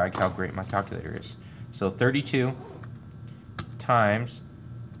brag how great my calculator is. So 32 times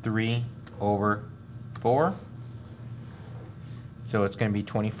 3/4. So it's going to be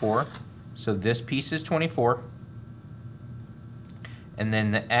 24. So this piece is 24. And then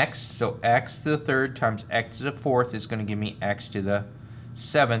the x, so x to the third times x to the 4th is going to give me x to the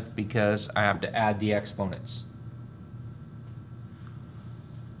 7th because I have to add the exponents.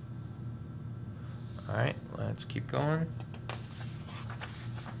 All right, let's keep going.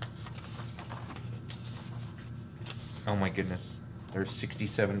 Oh my goodness, there's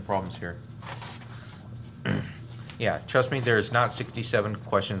 67 problems here. Yeah, trust me, there's not 67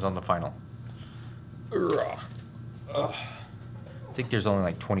 questions on the final. I think there's only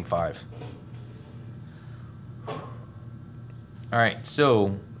like 25. All right,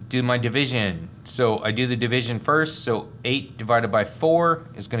 so do my division. So I do the division first. So 8 divided by 4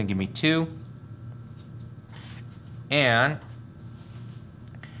 is going to give me 2. And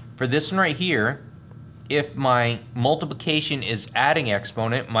for this one right here, if my multiplication is adding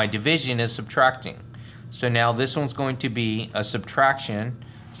exponent, my division is subtracting. So now this one's going to be a subtraction.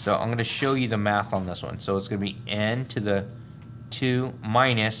 So I'm going to show you the math on this one. So it's going to be n to the 2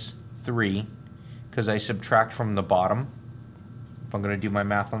 minus 3 because I subtract from the bottom. If I'm going to do my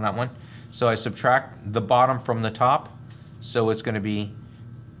math on that one. So I subtract the bottom from the top. So it's going to be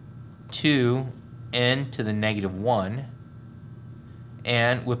 2n to the negative 1.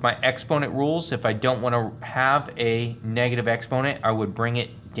 And with my exponent rules, if I don't want to have a negative exponent, I would bring it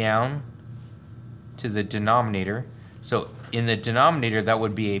down to the denominator. So in the denominator, that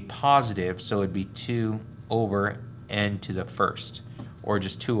would be a positive. So it would be 2 over n to the 1st. Or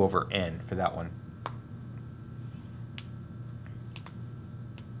just 2 over n for that one.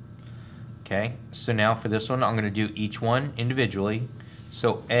 Okay, so now for this one, I'm going to do each one individually.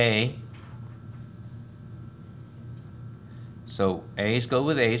 So A A's go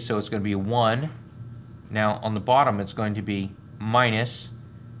with A, so it's going to be 1. Now on the bottom it's going to be minus,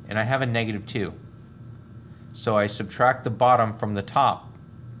 and I have a negative 2. So I subtract the bottom from the top,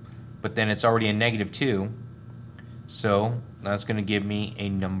 but then it's already a negative 2. So that's going to give me a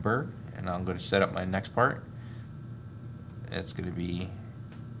number, and I'm going to set up my next part. It's going to be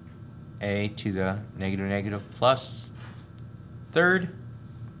A to the negative plus third,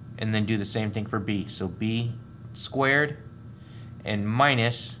 and then do the same thing for B. So B squared and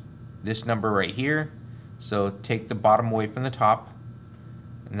minus this number right here. So take the bottom away from the top,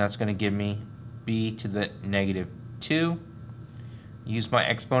 and that's going to give me B to the negative 2. Use my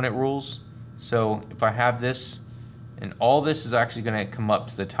exponent rules. So if I have this, and all this is actually going to come up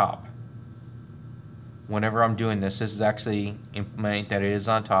to the top. Whenever I'm doing this, this is actually implementing that it is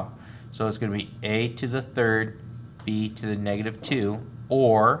on top. So it's going to be A to the third, B to the negative 2,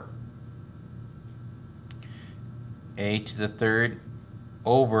 or A to the third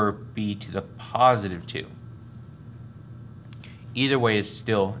over B to the positive 2. Either way is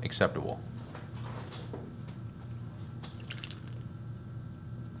still acceptable.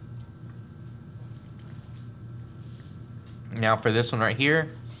 Now for this one right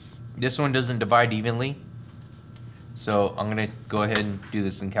here, this one doesn't divide evenly. So I'm going to go ahead and do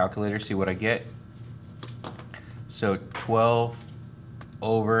this in calculator, see what I get. So 12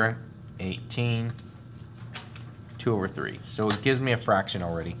 over 18, 2 over 3. So it gives me a fraction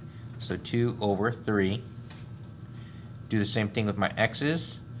already. So 2 over 3. Do the same thing with my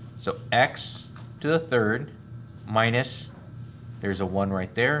x's. So x to the third minus, there's a 1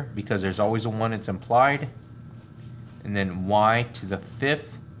 right there, because there's always a 1, it's implied. And then y to the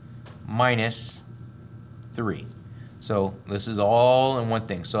fifth minus 3. So this is all in one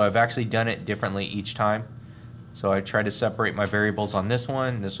thing. So I've actually done it differently each time. So I tried to separate my variables on this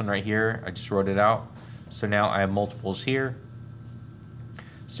one right here, I just wrote it out. So now I have multiples here.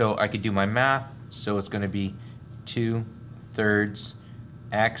 So I could do my math. So it's going to be 2/3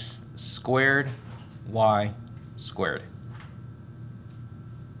 x squared y squared.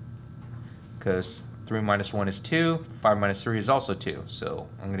 Because 3 minus 1 is 2, 5 minus 3 is also 2. So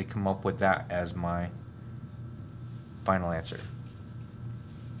I'm going to come up with that as my final answer.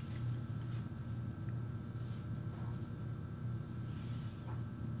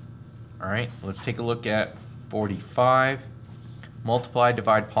 Alright, let's take a look at 45. Multiply,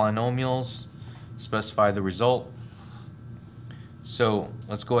 divide polynomials, specify the result. So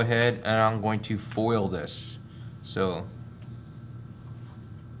let's go ahead and I'm going to FOIL this. So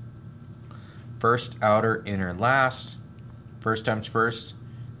first, outer, inner, last. First times first.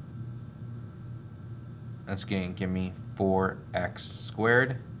 That's going to give me 4x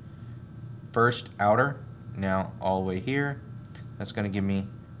squared. First, outer, now all the way here. That's going to give me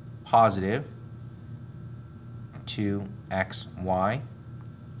positive 2xy.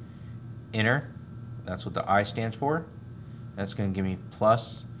 Inner, that's what the I stands for. That's going to give me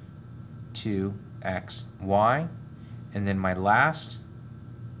plus 2xy. And then my last,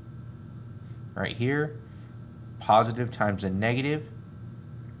 right here, positive times a negative.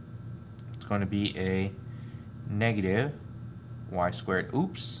 It's going to be a negative y squared.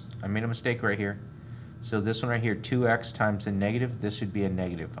 Oops, I made a mistake right here. So this one right here, 2x times a negative, this should be a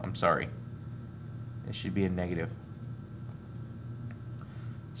negative. I'm sorry. It should be a negative.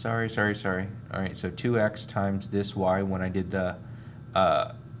 Sorry. Alright, so 2x times this y, when I did the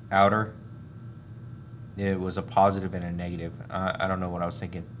outer, it was a positive and a negative. I don't know what I was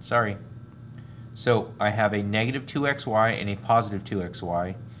thinking. Sorry. So I have a negative 2xy and a positive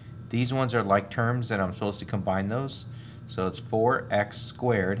 2xy. These ones are like terms, and I'm supposed to combine those. So it's 4x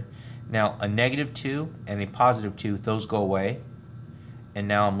squared. Now a negative 2 and a positive 2, those go away. And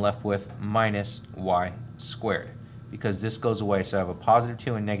now I'm left with minus y squared. Because this goes away, so I have a positive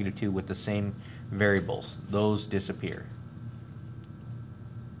 2 and negative 2 with the same variables. Those disappear.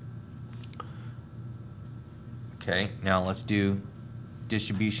 Okay, now let's do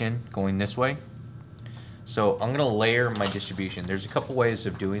distribution going this way. So I'm going to layer my distribution. There's a couple ways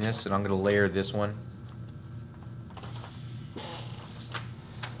of doing this, and I'm going to layer this one.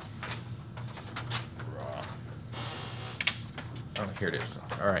 Oh, here it is.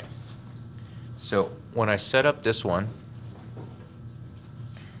 All right. So when I set up this one,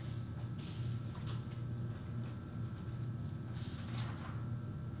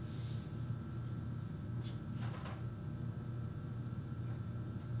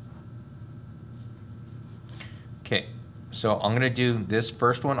 okay, so I'm going to do this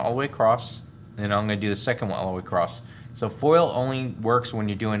first one all the way across, and I'm going to do the second one all the way across. So FOIL only works when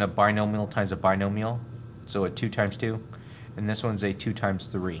you're doing a binomial times a binomial, so a 2 times 2. and this one's a 2 times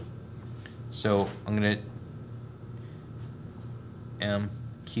 3. So I'm going to m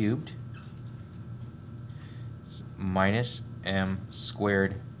cubed minus m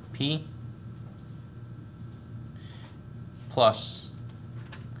squared p plus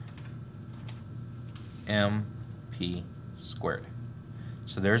mp squared.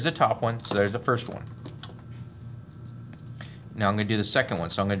 So there's the top one, so there's the first one. Now I'm going to do the second one.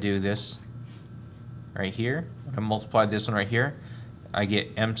 So I'm going to do this right here. When I multiply this one right here, I get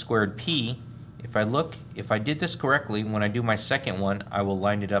m squared p. If I did this correctly, when I do my second one, I will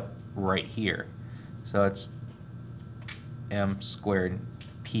line it up right here. So it's m squared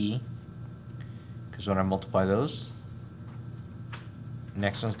p, because when I multiply those,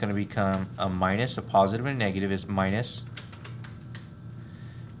 next one's going to become a minus. A positive and a negative is minus.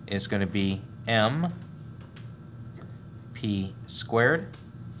 It's going to be m p squared.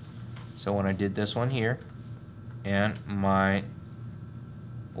 So when I did this one here, and my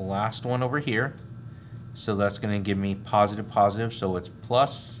last one over here, so that's going to give me positive, positive, so it's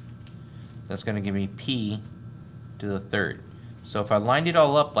plus. That's going to give me p to the third. So if I lined it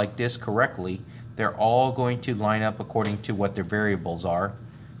all up like this correctly, they're all going to line up according to what their variables are.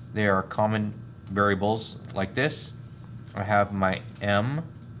 They are common variables like this. I have my m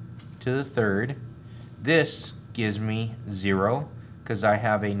to the third. This gives me 0 because I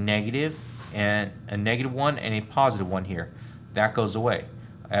have a negative and a negative 1 and a positive 1 here. That goes away.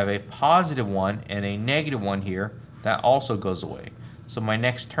 I have a positive 1 and a negative 1 here. That also goes away. So my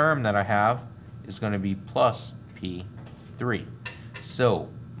next term that I have is going to be plus p3. So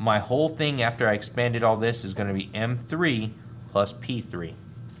my whole thing after I expanded all this is going to be m3 plus p3.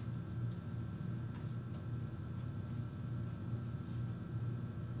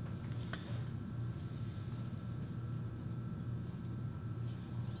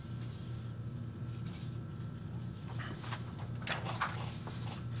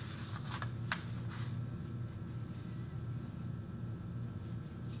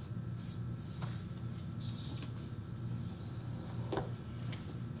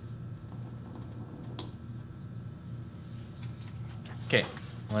 Okay,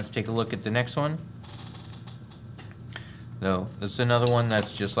 let's take a look at the next one. So this is another one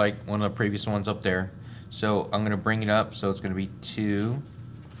that's just like one of the previous ones up there. So I'm going to bring it up, so it's going to be 2x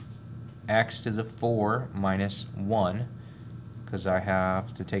to the 4 minus 1, because I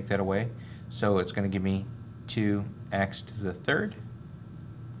have to take that away. So it's going to give me 2x to the third.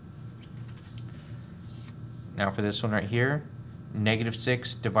 Now for this one right here, negative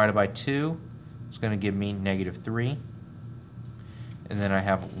 6 divided by 2, it's going to give me negative 3. And then I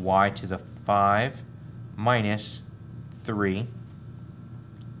have y to the 5 minus 3.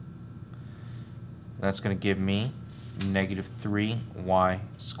 That's going to give me negative 3y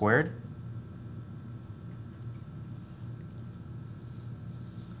squared.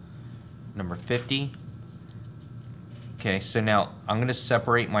 Number 50. Okay, so now I'm going to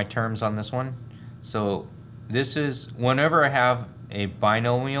separate my terms on this one. So this is whenever I have a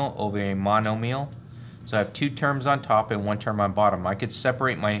binomial over a monomial. So I have 2 terms on top and 1 term on bottom. I could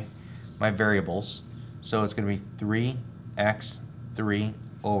separate my variables. So it's going to be 3x3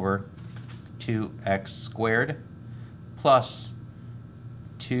 over 2x squared plus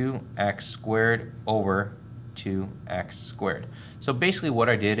 2x squared over 2x squared. So basically what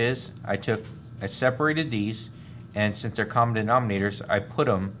I did is I separated these, and since they're common denominators,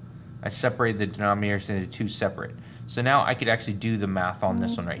 I separated the denominators into 2 separate. So now I could actually do the math on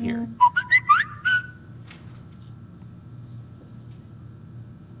this one right here.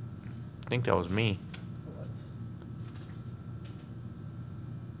 I think that was me.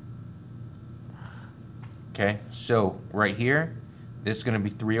 Okay, so right here, this is going to be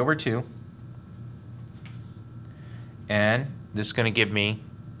 3 over 2. And this is going to give me,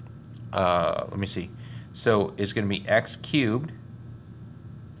 let me see. So it's going to be x cubed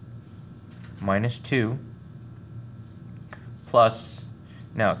minus 2 plus,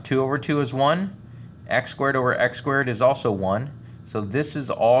 now 2 over 2 is 1. X squared over x squared is also 1. So this is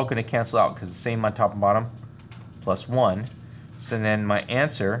all going to cancel out because it's the same on top and bottom, plus 1. So then my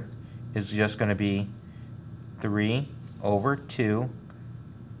answer is just going to be 3 over 2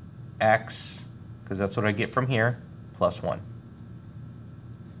 x, because that's what I get from here, plus 1.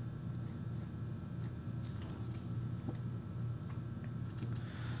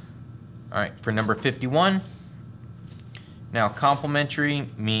 All right, for number 51, now complementary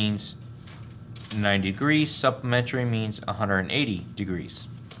means 90 degrees, supplementary means 180 degrees.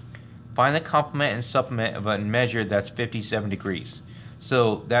 Find the complement and supplement of a measure that's 57 degrees.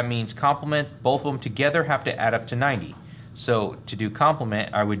 So that means complement, both of them together have to add up to 90. So to do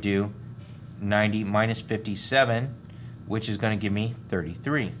complement, I would do 90 minus 57, which is going to give me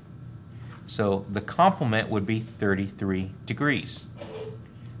 33. So the complement would be 33 degrees.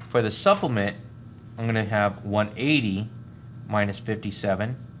 For the supplement, I'm going to have 180 minus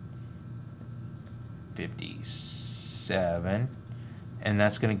 57, and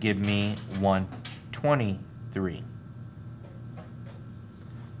that's going to give me 123.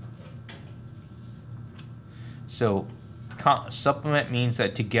 So supplement means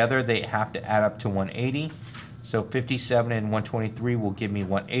that together they have to add up to 180. So 57 and 123 will give me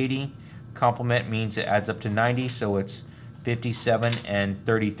 180. Complement means it adds up to 90, so it's 57 and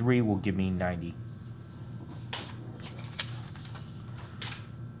 33 will give me 90.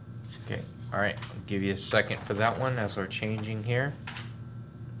 Okay, all right, I'll give you a second for that one as we're changing here.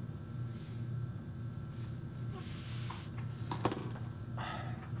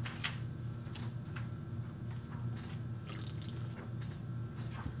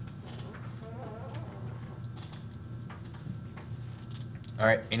 All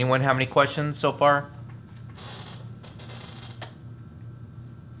right, anyone have any questions so far?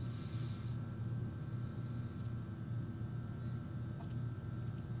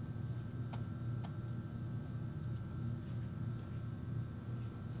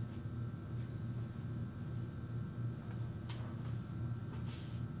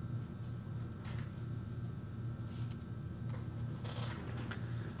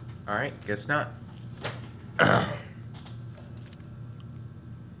 All right, guess not.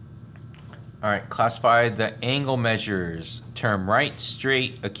 All right, classify the angle measures. Term right,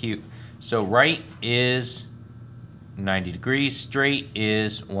 straight, acute. So right is 90 degrees, straight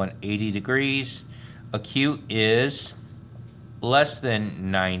is 180 degrees, acute is less than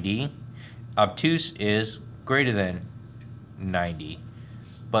 90, obtuse is greater than 90,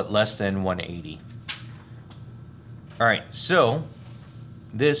 but less than 180. All right, so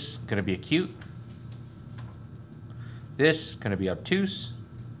this is going to be acute, this is going to be obtuse,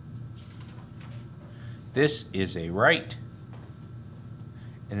 this is a right,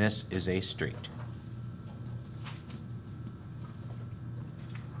 and this is a straight.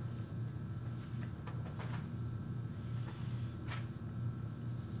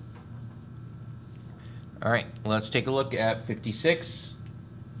 All right, let's take a look at 56.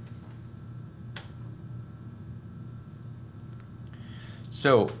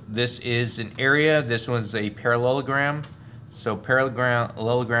 So this is an area, this one's a parallelogram. So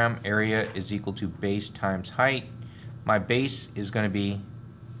parallelogram area is equal to base times height. My base is going to be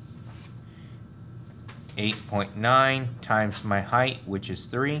 8.9 times my height, which is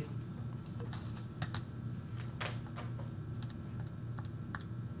 3.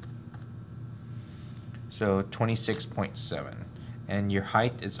 So 26.7. And your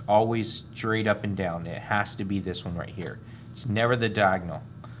height is always straight up and down. It has to be this one right here. It's never the diagonal.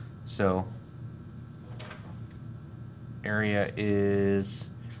 So area is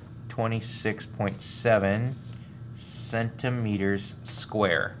 26.7 centimeters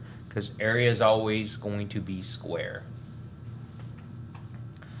square, because area is always going to be square.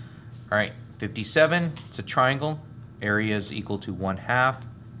 All right, 57, it's a triangle. Area is equal to 1/2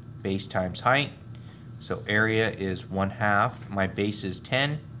 base times height. So area is 1/2. My base is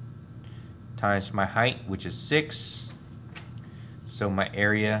 10 times my height, which is 6. So my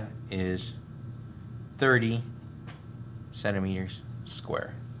area is 30 centimeters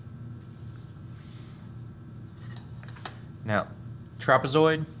square. Now,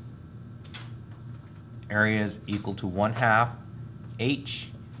 trapezoid, area is equal to 1/2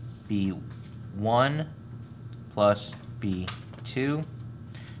 h b1 plus b2.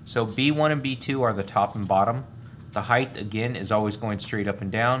 So b1 and b2 are the top and bottom. The height, again, is always going straight up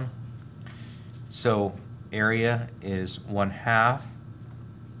and down. So area is 1/2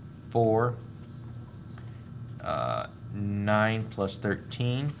 4 9 plus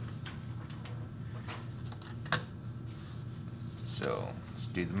 13. So let's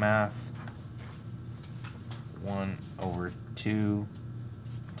do the math. 1/2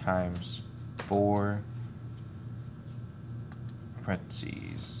 times 4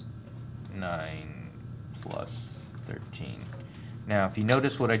 parentheses 9 plus 13. Now, if you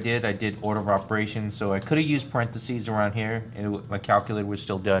notice what I did order of operations, so I could have used parentheses around here, and my calculator would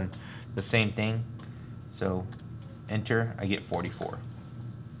still done the same thing. So, enter, I get 44.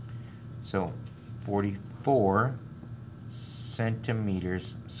 So, 44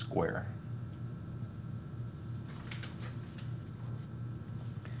 centimeters square.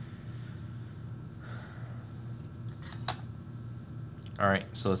 All right,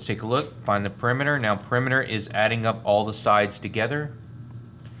 so let's take a look, find the perimeter. Now perimeter is adding up all the sides together.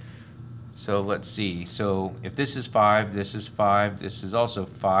 So let's see, so if this is 5, this is 5, this is also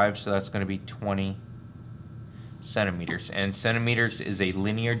 5, so that's going to be 20. centimeters. And centimeters is a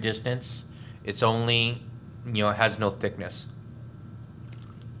linear distance. It's only, you know, it has no thickness.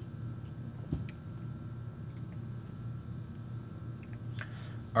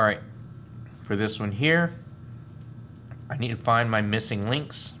 All right, for this one here, I need to find my missing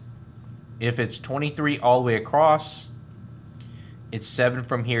links. If it's 23 all the way across, it's 7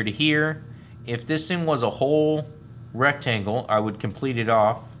 from here to here. If this thing was a whole rectangle, I would complete it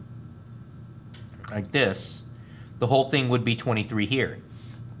off like this. The whole thing would be 23 here.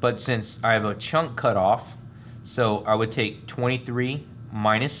 But since I have a chunk cut off, so I would take 23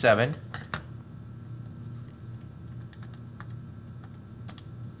 minus 7.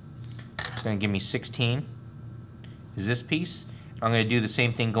 It's going to give me 16. Is this piece? I'm going to do the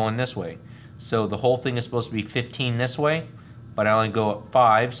same thing going this way. So the whole thing is supposed to be 15 this way, but I only go up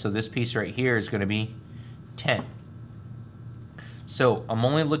 5, so this piece right here is going to be 10. So I'm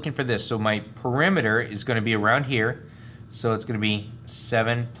only looking for this. So my perimeter is going to be around here. So it's going to be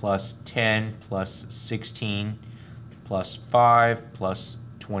 7 plus 10 plus 16 plus 5 plus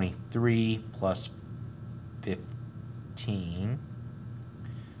 23 plus 15.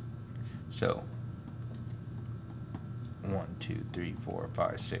 So 1, 2, 3, 4,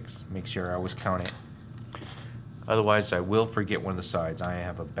 5, 6. Make sure I always count it. Otherwise, I will forget one of the sides. I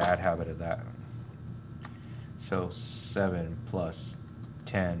have a bad habit of that. So 7 plus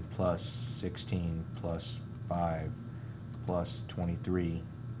 10 plus 16 plus 5 plus 23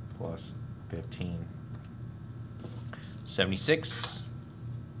 plus 15. 76.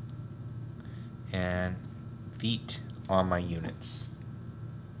 And feet on my units.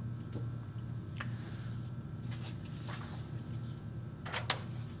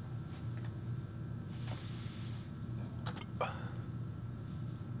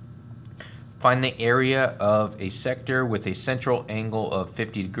 Find the area of a sector with a central angle of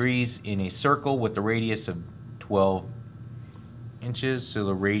 50 degrees in a circle with a radius of 12 inches. So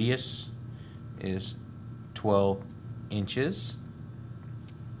the radius is 12 inches.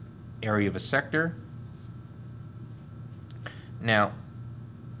 Area of a sector. Now,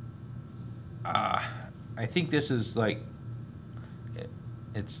 I think this is like,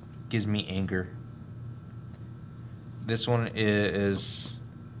 it gives me anger. This one is,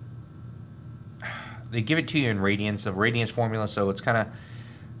 they give it to you in radians, the radians formula, so it's kind of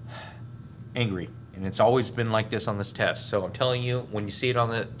angry. And it's always been like this on this test. So I'm telling you, when you see it on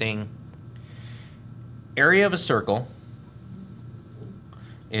the thing, area of a circle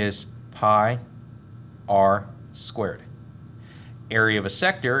is pi r squared. Area of a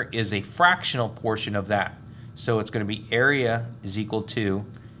sector is a fractional portion of that. So it's going to be area is equal to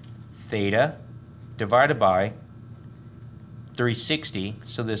theta divided by 360.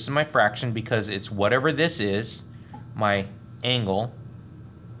 So this is my fraction because it's whatever this is, my angle.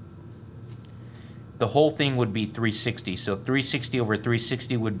 The whole thing would be 360. So 360 over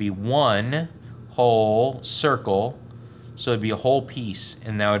 360 would be one whole circle. So it'd be a whole piece,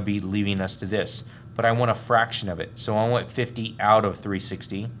 and that would be leaving us to this. But I want a fraction of it. So I want 50 out of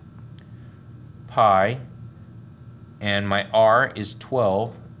 360. Pi, and my r is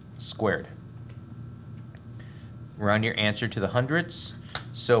 12 squared. Round your answer to the hundredths.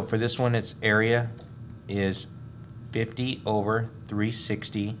 So for this one, its area is 50 over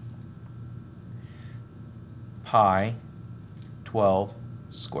 360 pi 12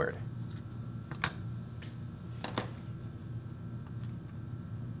 squared.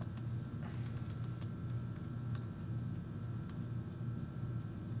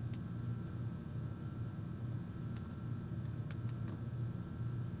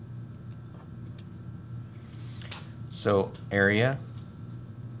 So area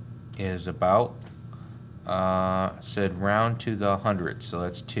is about, said round to the hundredths, so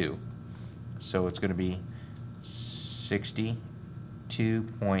that's 2. So it's going to be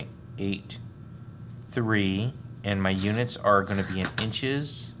 62.83, and my units are going to be in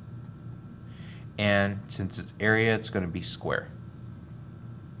inches, and since it's area, it's going to be square.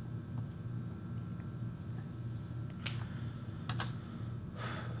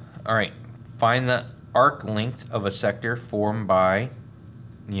 All right, find the arc length of a sector formed by,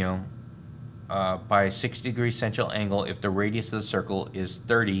 by a 60-degree central angle if the radius of the circle is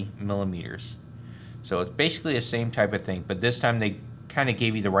 30 millimeters. So it's basically the same type of thing, but this time they kind of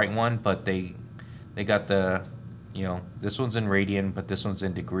gave you the right one, but they got the, this one's in radian, but this one's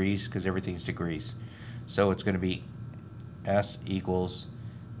in degrees because everything's degrees. So it's going to be S equals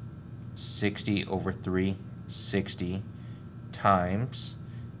 60 over 360 times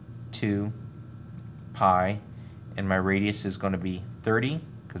 2 pi, and my radius is going to be 30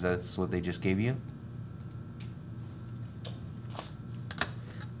 because that's what they just gave you.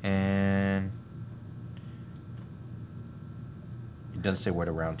 And It doesn't say what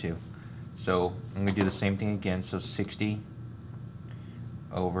to round to. So I'm gonna do the same thing again. So 60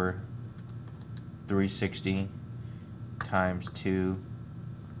 over 360 times 2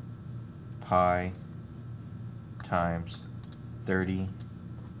 pi times 30.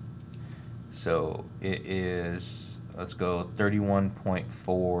 So it is, let's go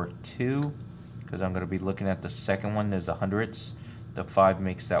 31.42, because I'm going to be looking at the second one. There's the hundredths. The 5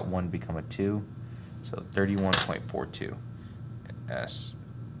 makes that 1 become a 2. So 31.42 S.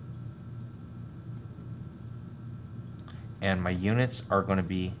 And my units are going to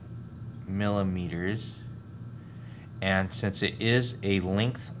be millimeters. And since it is a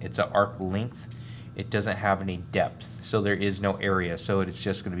length, it's an arc length, it doesn't have any depth, so there is no area, so it's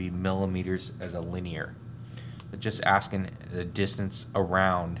just going to be millimeters as a linear. But just asking the distance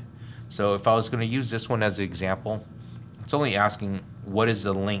around. So if I was going to use this one as an example, it's only asking what is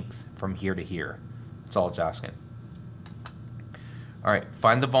the length from here to here. That's all it's asking. Alright,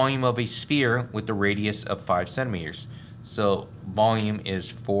 find the volume of a sphere with the radius of 5 centimeters. So volume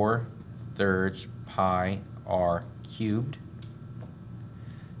is 4/3 pi r cubed.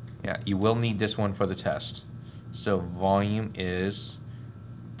 Yeah, you will need this one for the test. So volume is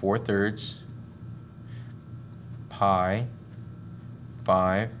 4/3 pi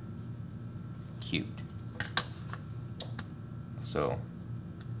 5 cubed. So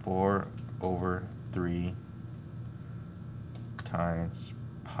 4/3 times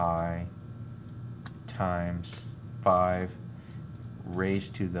pi times 5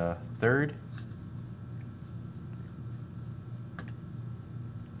 raised to the third.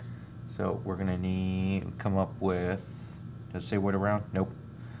 So we're gonna need come up with, does it say what around? Nope.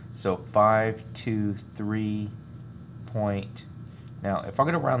 So 523 point. Now if I'm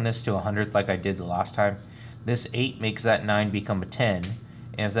gonna round this to 100th like I did the last time, this 8 makes that 9 become a 10,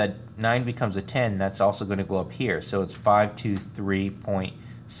 and if that 9 becomes a 10, that's also going to go up here. So it's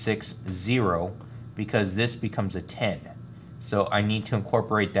 523.60 because this becomes a 10. So I need to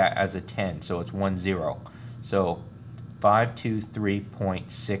incorporate that as a 10. So it's 10. So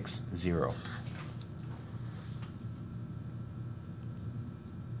 523.60.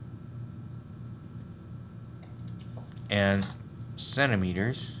 And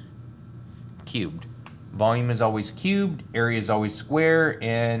centimeters cubed. Volume is always cubed, area is always square,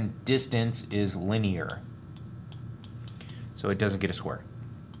 and distance is linear. So it doesn't get a square.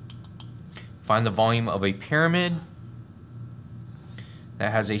 Find the volume of a pyramid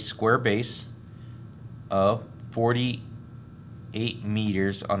that has a square base of 48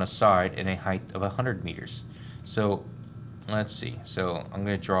 meters on a side and a height of 100 meters. So let's see. So I'm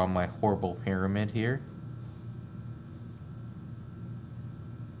going to draw my horrible pyramid here.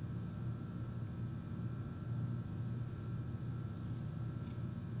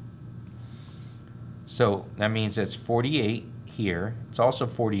 So that means it's 48 here. It's also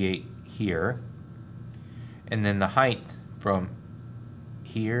 48 here. And then the height from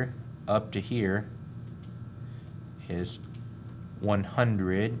here up to here is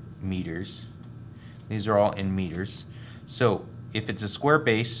 100 meters. These are all in meters. So if it's a square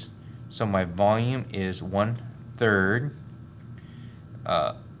base, so my volume is 1/3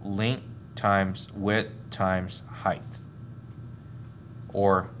 length times width times height.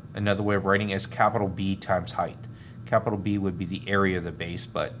 Or another way of writing is capital B times height. Capital B would be the area of the base,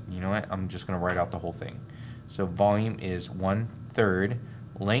 but you know what? I'm just going to write out the whole thing. So volume is 1/3.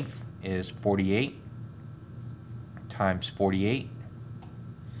 Length is 48 times 48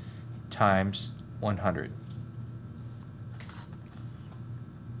 times 100.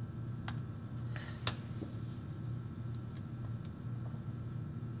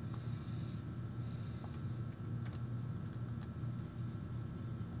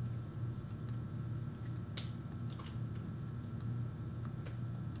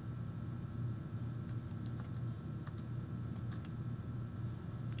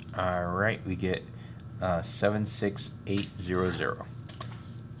 All right, we get 76800.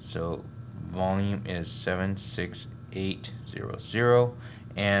 So volume is 76800,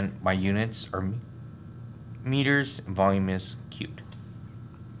 and my units are meters, and volume is cubed.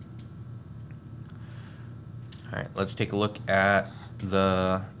 All right, let's take a look at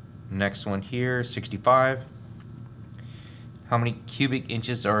the next one here, 65. How many cubic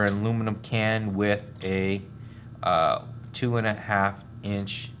inches are an aluminum can with a 2.5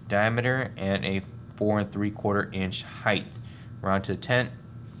 inch diameter and a 4 3/4 inch height? Round to the 10th.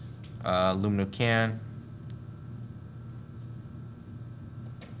 Aluminum can.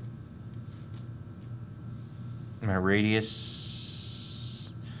 My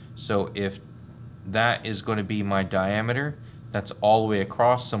radius. So if that is going to be my diameter, that's all the way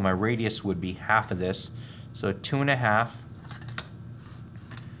across. So my radius would be half of this. So 2.5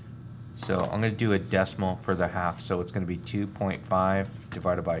 So I'm going to do a decimal for the half. So it's going to be 2.5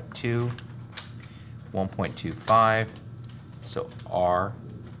 divided by 2, 1.25. So R,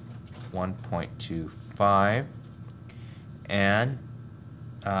 1.25. And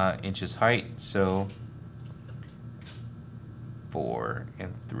inches height, so 4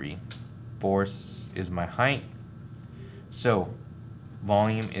 and 3/4 is my height. So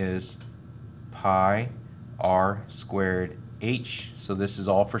volume is pi r squared h. So this is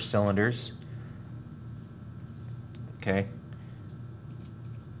all for cylinders. Okay.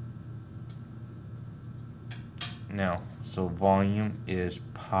 Now, so volume is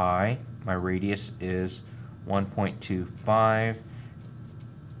pi. My radius is 1.25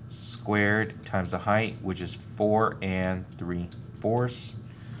 squared times the height, which is 4 and 3/4.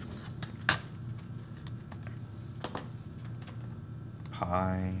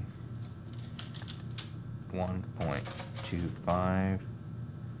 Pi 1.25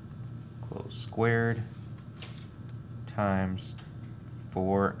 close squared times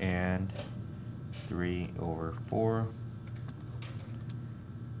 4 and 3/4.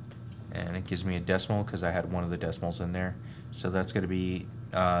 And it gives me a decimal because I had one of the decimals in there. So that's going to be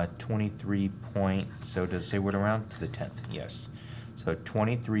 23 point, so does it say what around? To the 10th, yes. So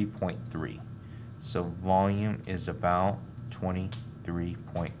 23.3. So volume is about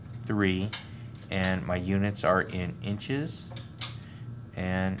 23.3. And my units are in inches.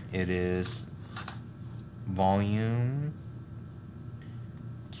 And it is volume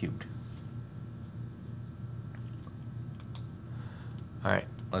cubed. Alright,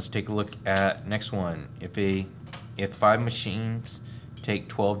 let's take a look at next one. If 5 machines take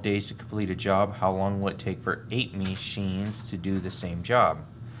 12 days to complete a job, how long will it take for 8 machines to do the same job?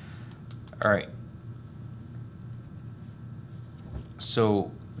 Alright.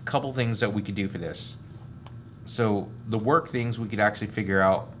 So, a couple things that we could do for this. So, the work things, we could actually figure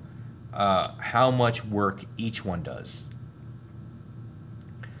out how much work each one does.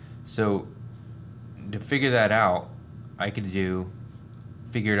 So, to figure that out, I could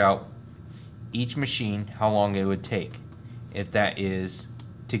figure it out each machine, how long it would take, if that is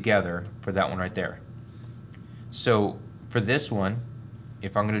together for that one right there. So for this one,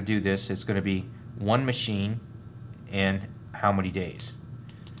 if I'm going to do this, it's going to be one machine and how many days.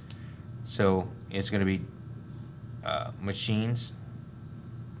 So it's going to be machines.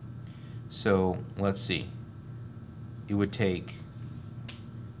 So let's see. It would take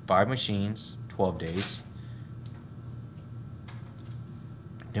 5 machines, 12 days,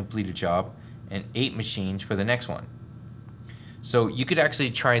 complete a job, and 8 machines for the next one. So you could actually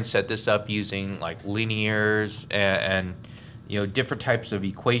try and set this up using like linears and you know, different types of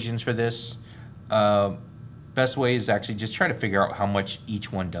equations for this. Best way is actually just try to figure out how much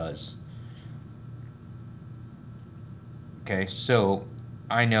each one does. Okay, so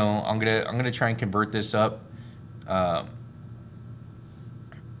I know I'm gonna try and convert this up a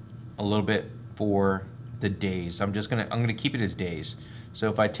little bit for the days. I'm gonna keep it as days. So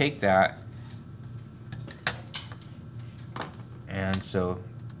if I take that, and so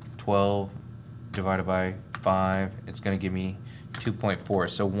 12 divided by 5, it's going to give me 2.4.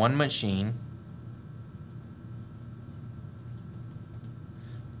 So one machine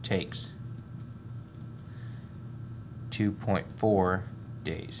takes 2.4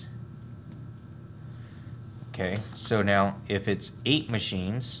 days. Okay, so now if it's 8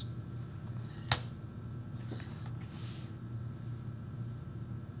 machines,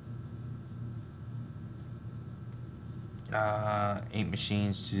 eight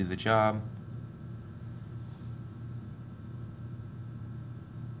machines to do the job.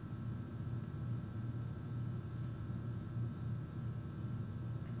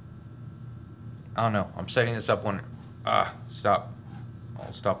 I don't know. I'm setting this up one. Stop.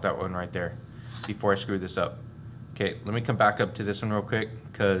 I'll stop that one right there before I screw this up. Okay, let me come back up to this one real quick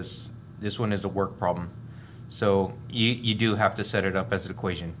because this one is a work problem. So you do have to set it up as an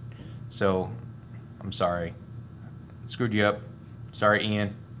equation. So I'm sorry. Screwed you up. Sorry,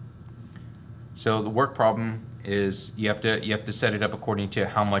 Ian. So the work problem is you have to set it up according to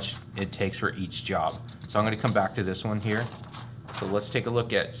how much it takes for each job. So I'm going to come back to this one here. So let's take a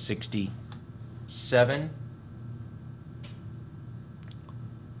look at 67.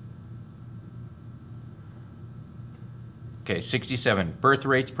 Okay, 67. Birth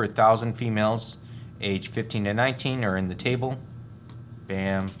rates per 1,000 females age 15 to 19 are in the table.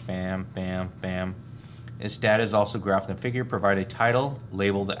 Bam, bam, bam, bam. This data is also graphed in a figure. Provide a title.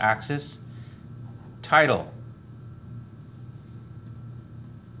 Label the axis. Title.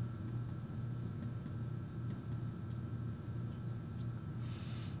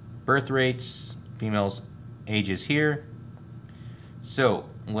 Birth rates. Females' ages here. So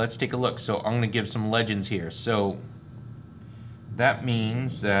let's take a look. So I'm going to give some legends here. So that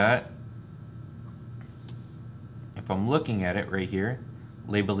means that if I'm looking at it right here,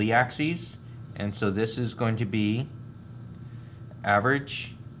 label the axes, and so this is going to be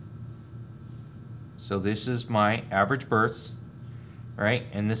average. So this is my average births, right?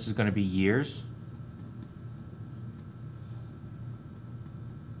 And this is going to be years.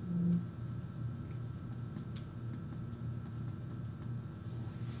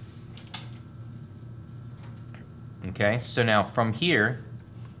 Okay, so now from here,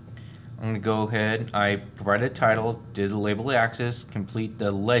 I'm going to go ahead, I provided a title, did the label the axis, complete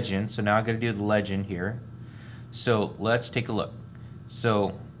the legend. So now I'm going to do the legend here. So let's take a look. So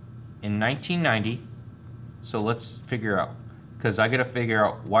in 1990, so let's figure out, because I got to figure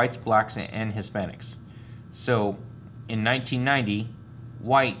out whites, blacks, and Hispanics. So in 1990,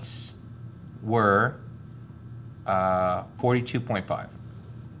 whites were 42.5.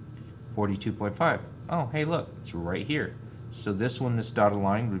 42.5. Oh, hey, look, it's right here. So this one, this dotted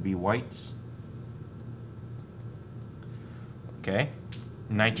line would be whites. Okay.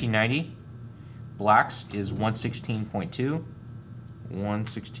 1990, blacks is 116.2.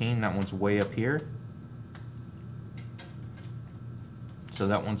 116, that one's way up here. So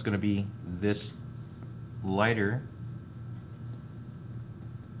that one's going to be this lighter.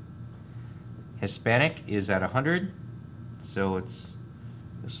 Hispanic is at 100, so it's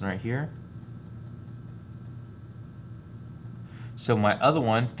this one right here. So my other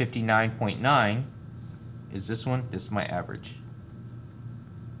one, 59.9, is this one. This is my average.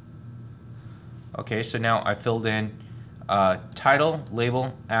 Okay, so now I filled in title,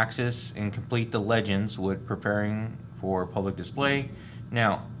 label, axis, and complete the legends with preparing for public display.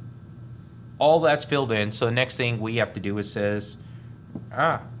 Now, all that's filled in, so the next thing we have to do is says,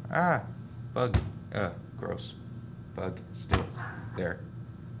 bug, gross, bug, still, there,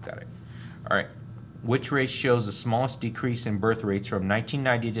 got it. All right. Which race shows the smallest decrease in birth rates from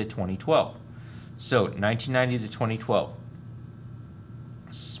 1990 to 2012? So 1990 to 2012,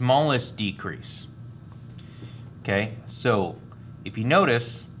 smallest decrease. Okay, so if you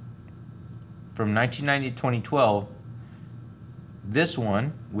notice, from 1990 to 2012, this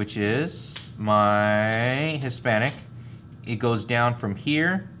one, which is my Hispanic, it goes down from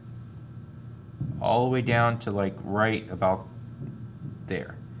here all the way down to like right about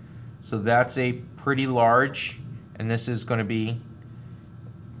there. So that's a pretty large, and this is going to be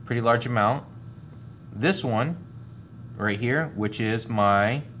a pretty large amount. This one right here, which is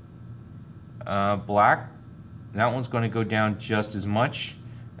my black, that one's going to go down just as much,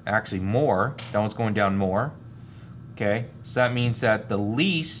 actually more. That one's going down more. Okay, so that means that the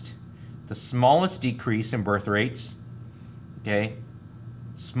smallest decrease in birth rates, okay,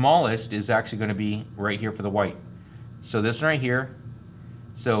 smallest is actually going to be right here for the white. So this one right here,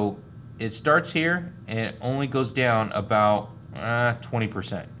 so it starts here and it only goes down about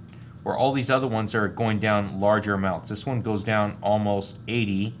 20%, where all these other ones are going down larger amounts. This one goes down almost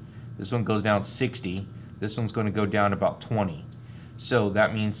 80, this one goes down 60, this one's going to go down about 20. So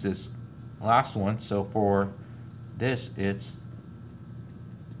that means this last one, so for this it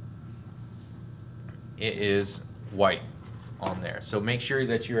is white on there. So make sure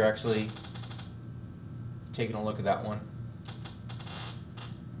that you're actually taking a look at that one.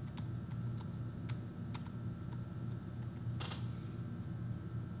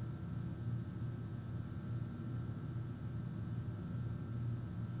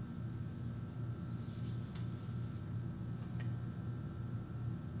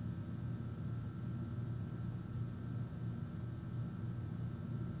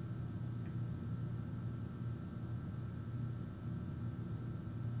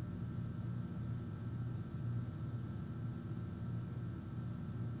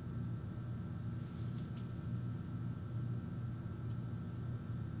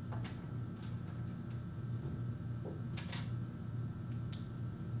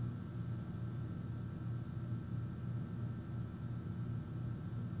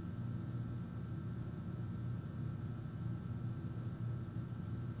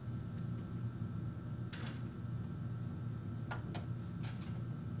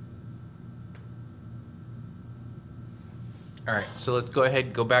 All right, so let's go ahead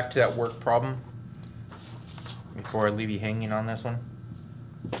and go back to that work problem before I leave you hanging on this one.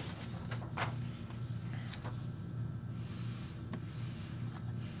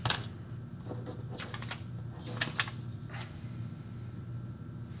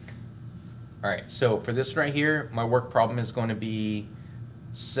 All right, so for this right here, my work problem is going to be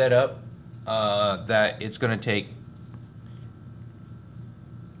set up that it's going to take,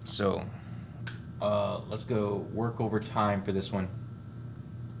 so let's go work over time for this one.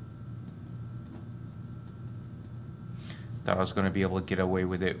 Thought I was going to be able to get away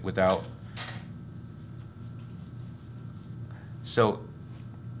with it without. So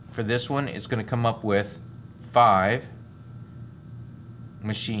for this one, it's going to come up with 5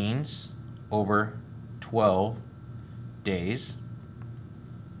 machines over 12 days.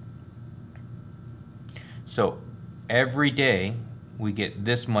 So every day we get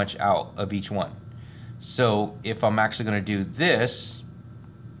this much out of each one. So if I'm actually going to do this,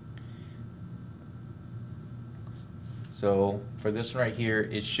 so for this one right here,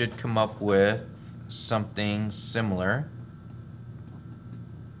 it should come up with something similar.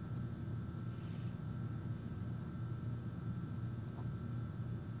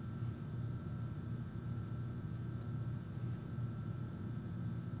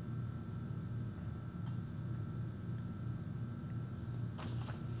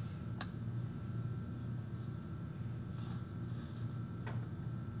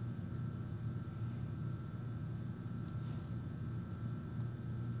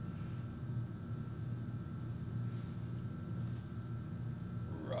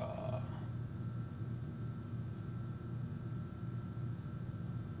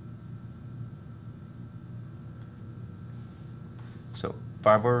 So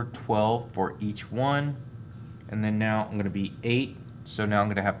 5 over 12 for each one, and then now I'm going to be 8, so now I'm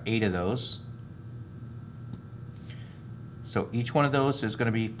going to have 8 of those. So each one of those is going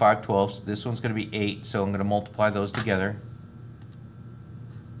to be 5/12. This one's going to be 8, so I'm going to multiply those together.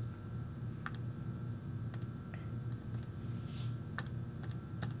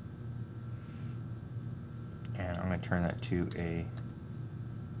 And I'm going to turn that to a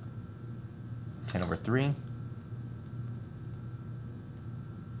 10 over 3.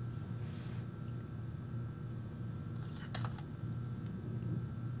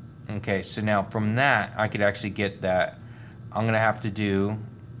 Okay, so now from that, I could actually get that. I'm going to have to do,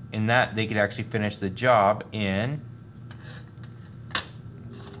 in that, they could actually finish the job in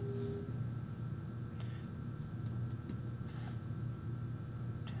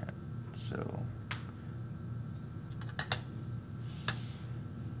so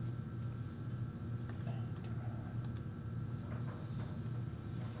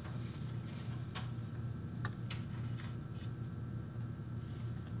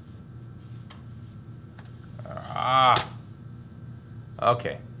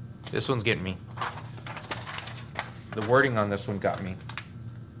okay, this one's getting me. The wording on this one got me.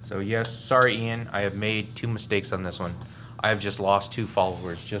 So yes, sorry Ian, I have made 2 mistakes on this one. I have just lost 2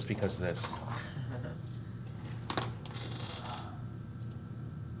 followers just because of this.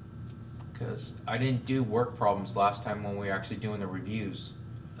 Because I didn't do work problems last time when we were actually doing the reviews.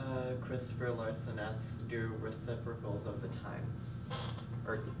 Christopher Larson asks, do reciprocals of the times,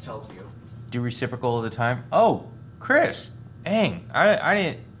 or it tells you. Do reciprocal of the time? Oh, Chris, dang,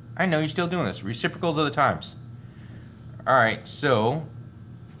 I know you're still doing this. Reciprocals of the times. All right, so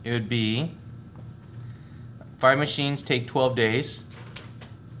it would be 5 machines take 12 days,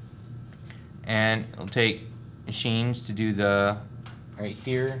 and it'll take machines to do the right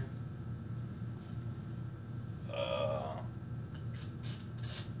here.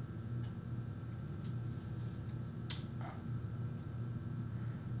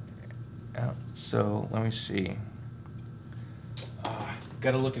 So let me see.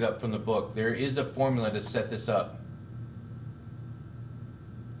 Got to look it up from the book. There is a formula to set this up.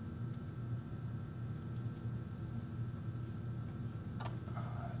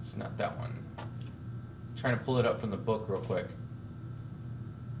 It's not that one. I'm trying to pull it up from the book real quick.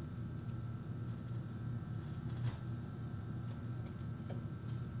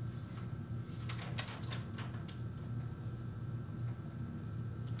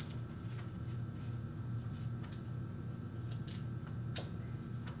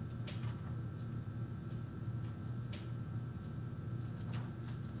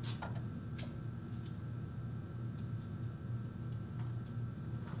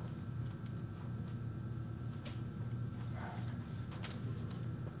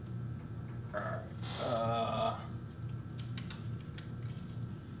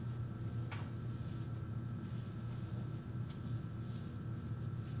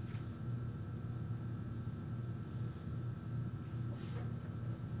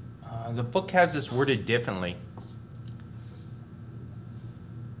 The book has this worded differently.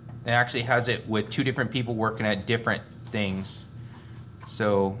 It actually has it with 2 different people working at different things.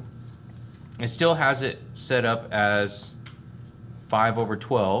 So it still has it set up as 5 over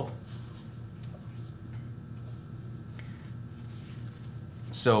 12.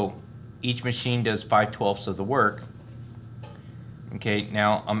 So each machine does 5/12 of the work. Okay,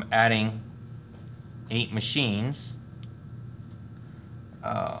 now I'm adding 8 machines.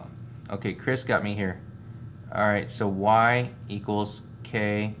 Okay, Chris got me here. All right, so y equals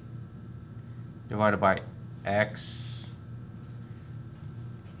k divided by x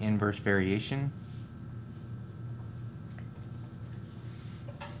inverse variation.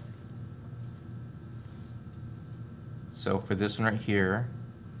 So for this one right here,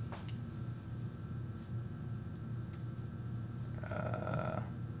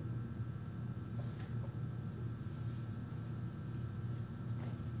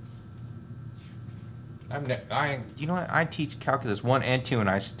 you know what? I teach calculus 1 and 2, and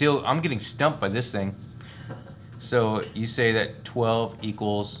I'm getting stumped by this thing. So you say that 12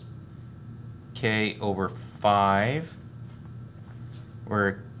 equals k over 5,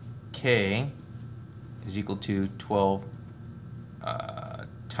 where k is equal to 12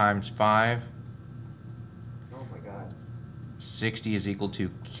 times 5. Oh my god. 60 is equal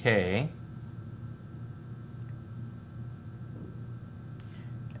to k.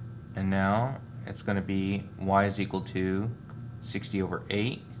 And now it's going to be y is equal to 60 over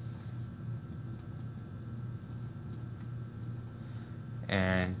 8.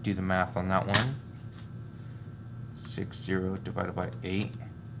 And do the math on that one. 60 divided by 8,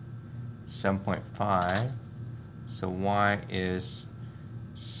 7.5. So y is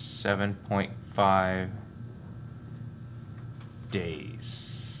 7.5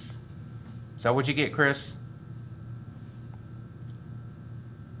 days. Is that what you get, Chris?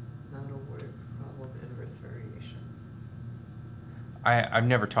 Not a word problem inverse variation. I've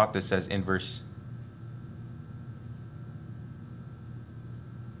never taught this as inverse.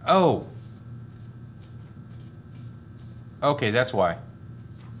 Oh. Okay, that's why.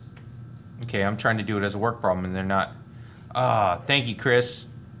 Okay, I'm trying to do it as a work problem and they're not. Thank you, Chris.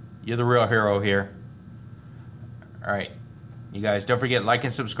 You're the real hero here. All right. You guys, don't forget, like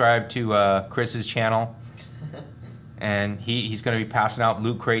and subscribe to Chris's channel. And he's going to be passing out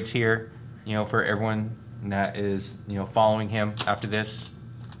loot crates here, you know, for everyone that is, you know, following him after this.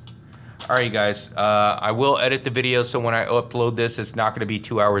 All right, you guys, I will edit the video, so when I upload this, it's not going to be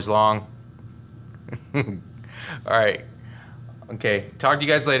 2 hours long. All right. Okay, talk to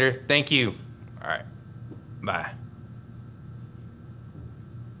you guys later. Thank you. All right. Bye.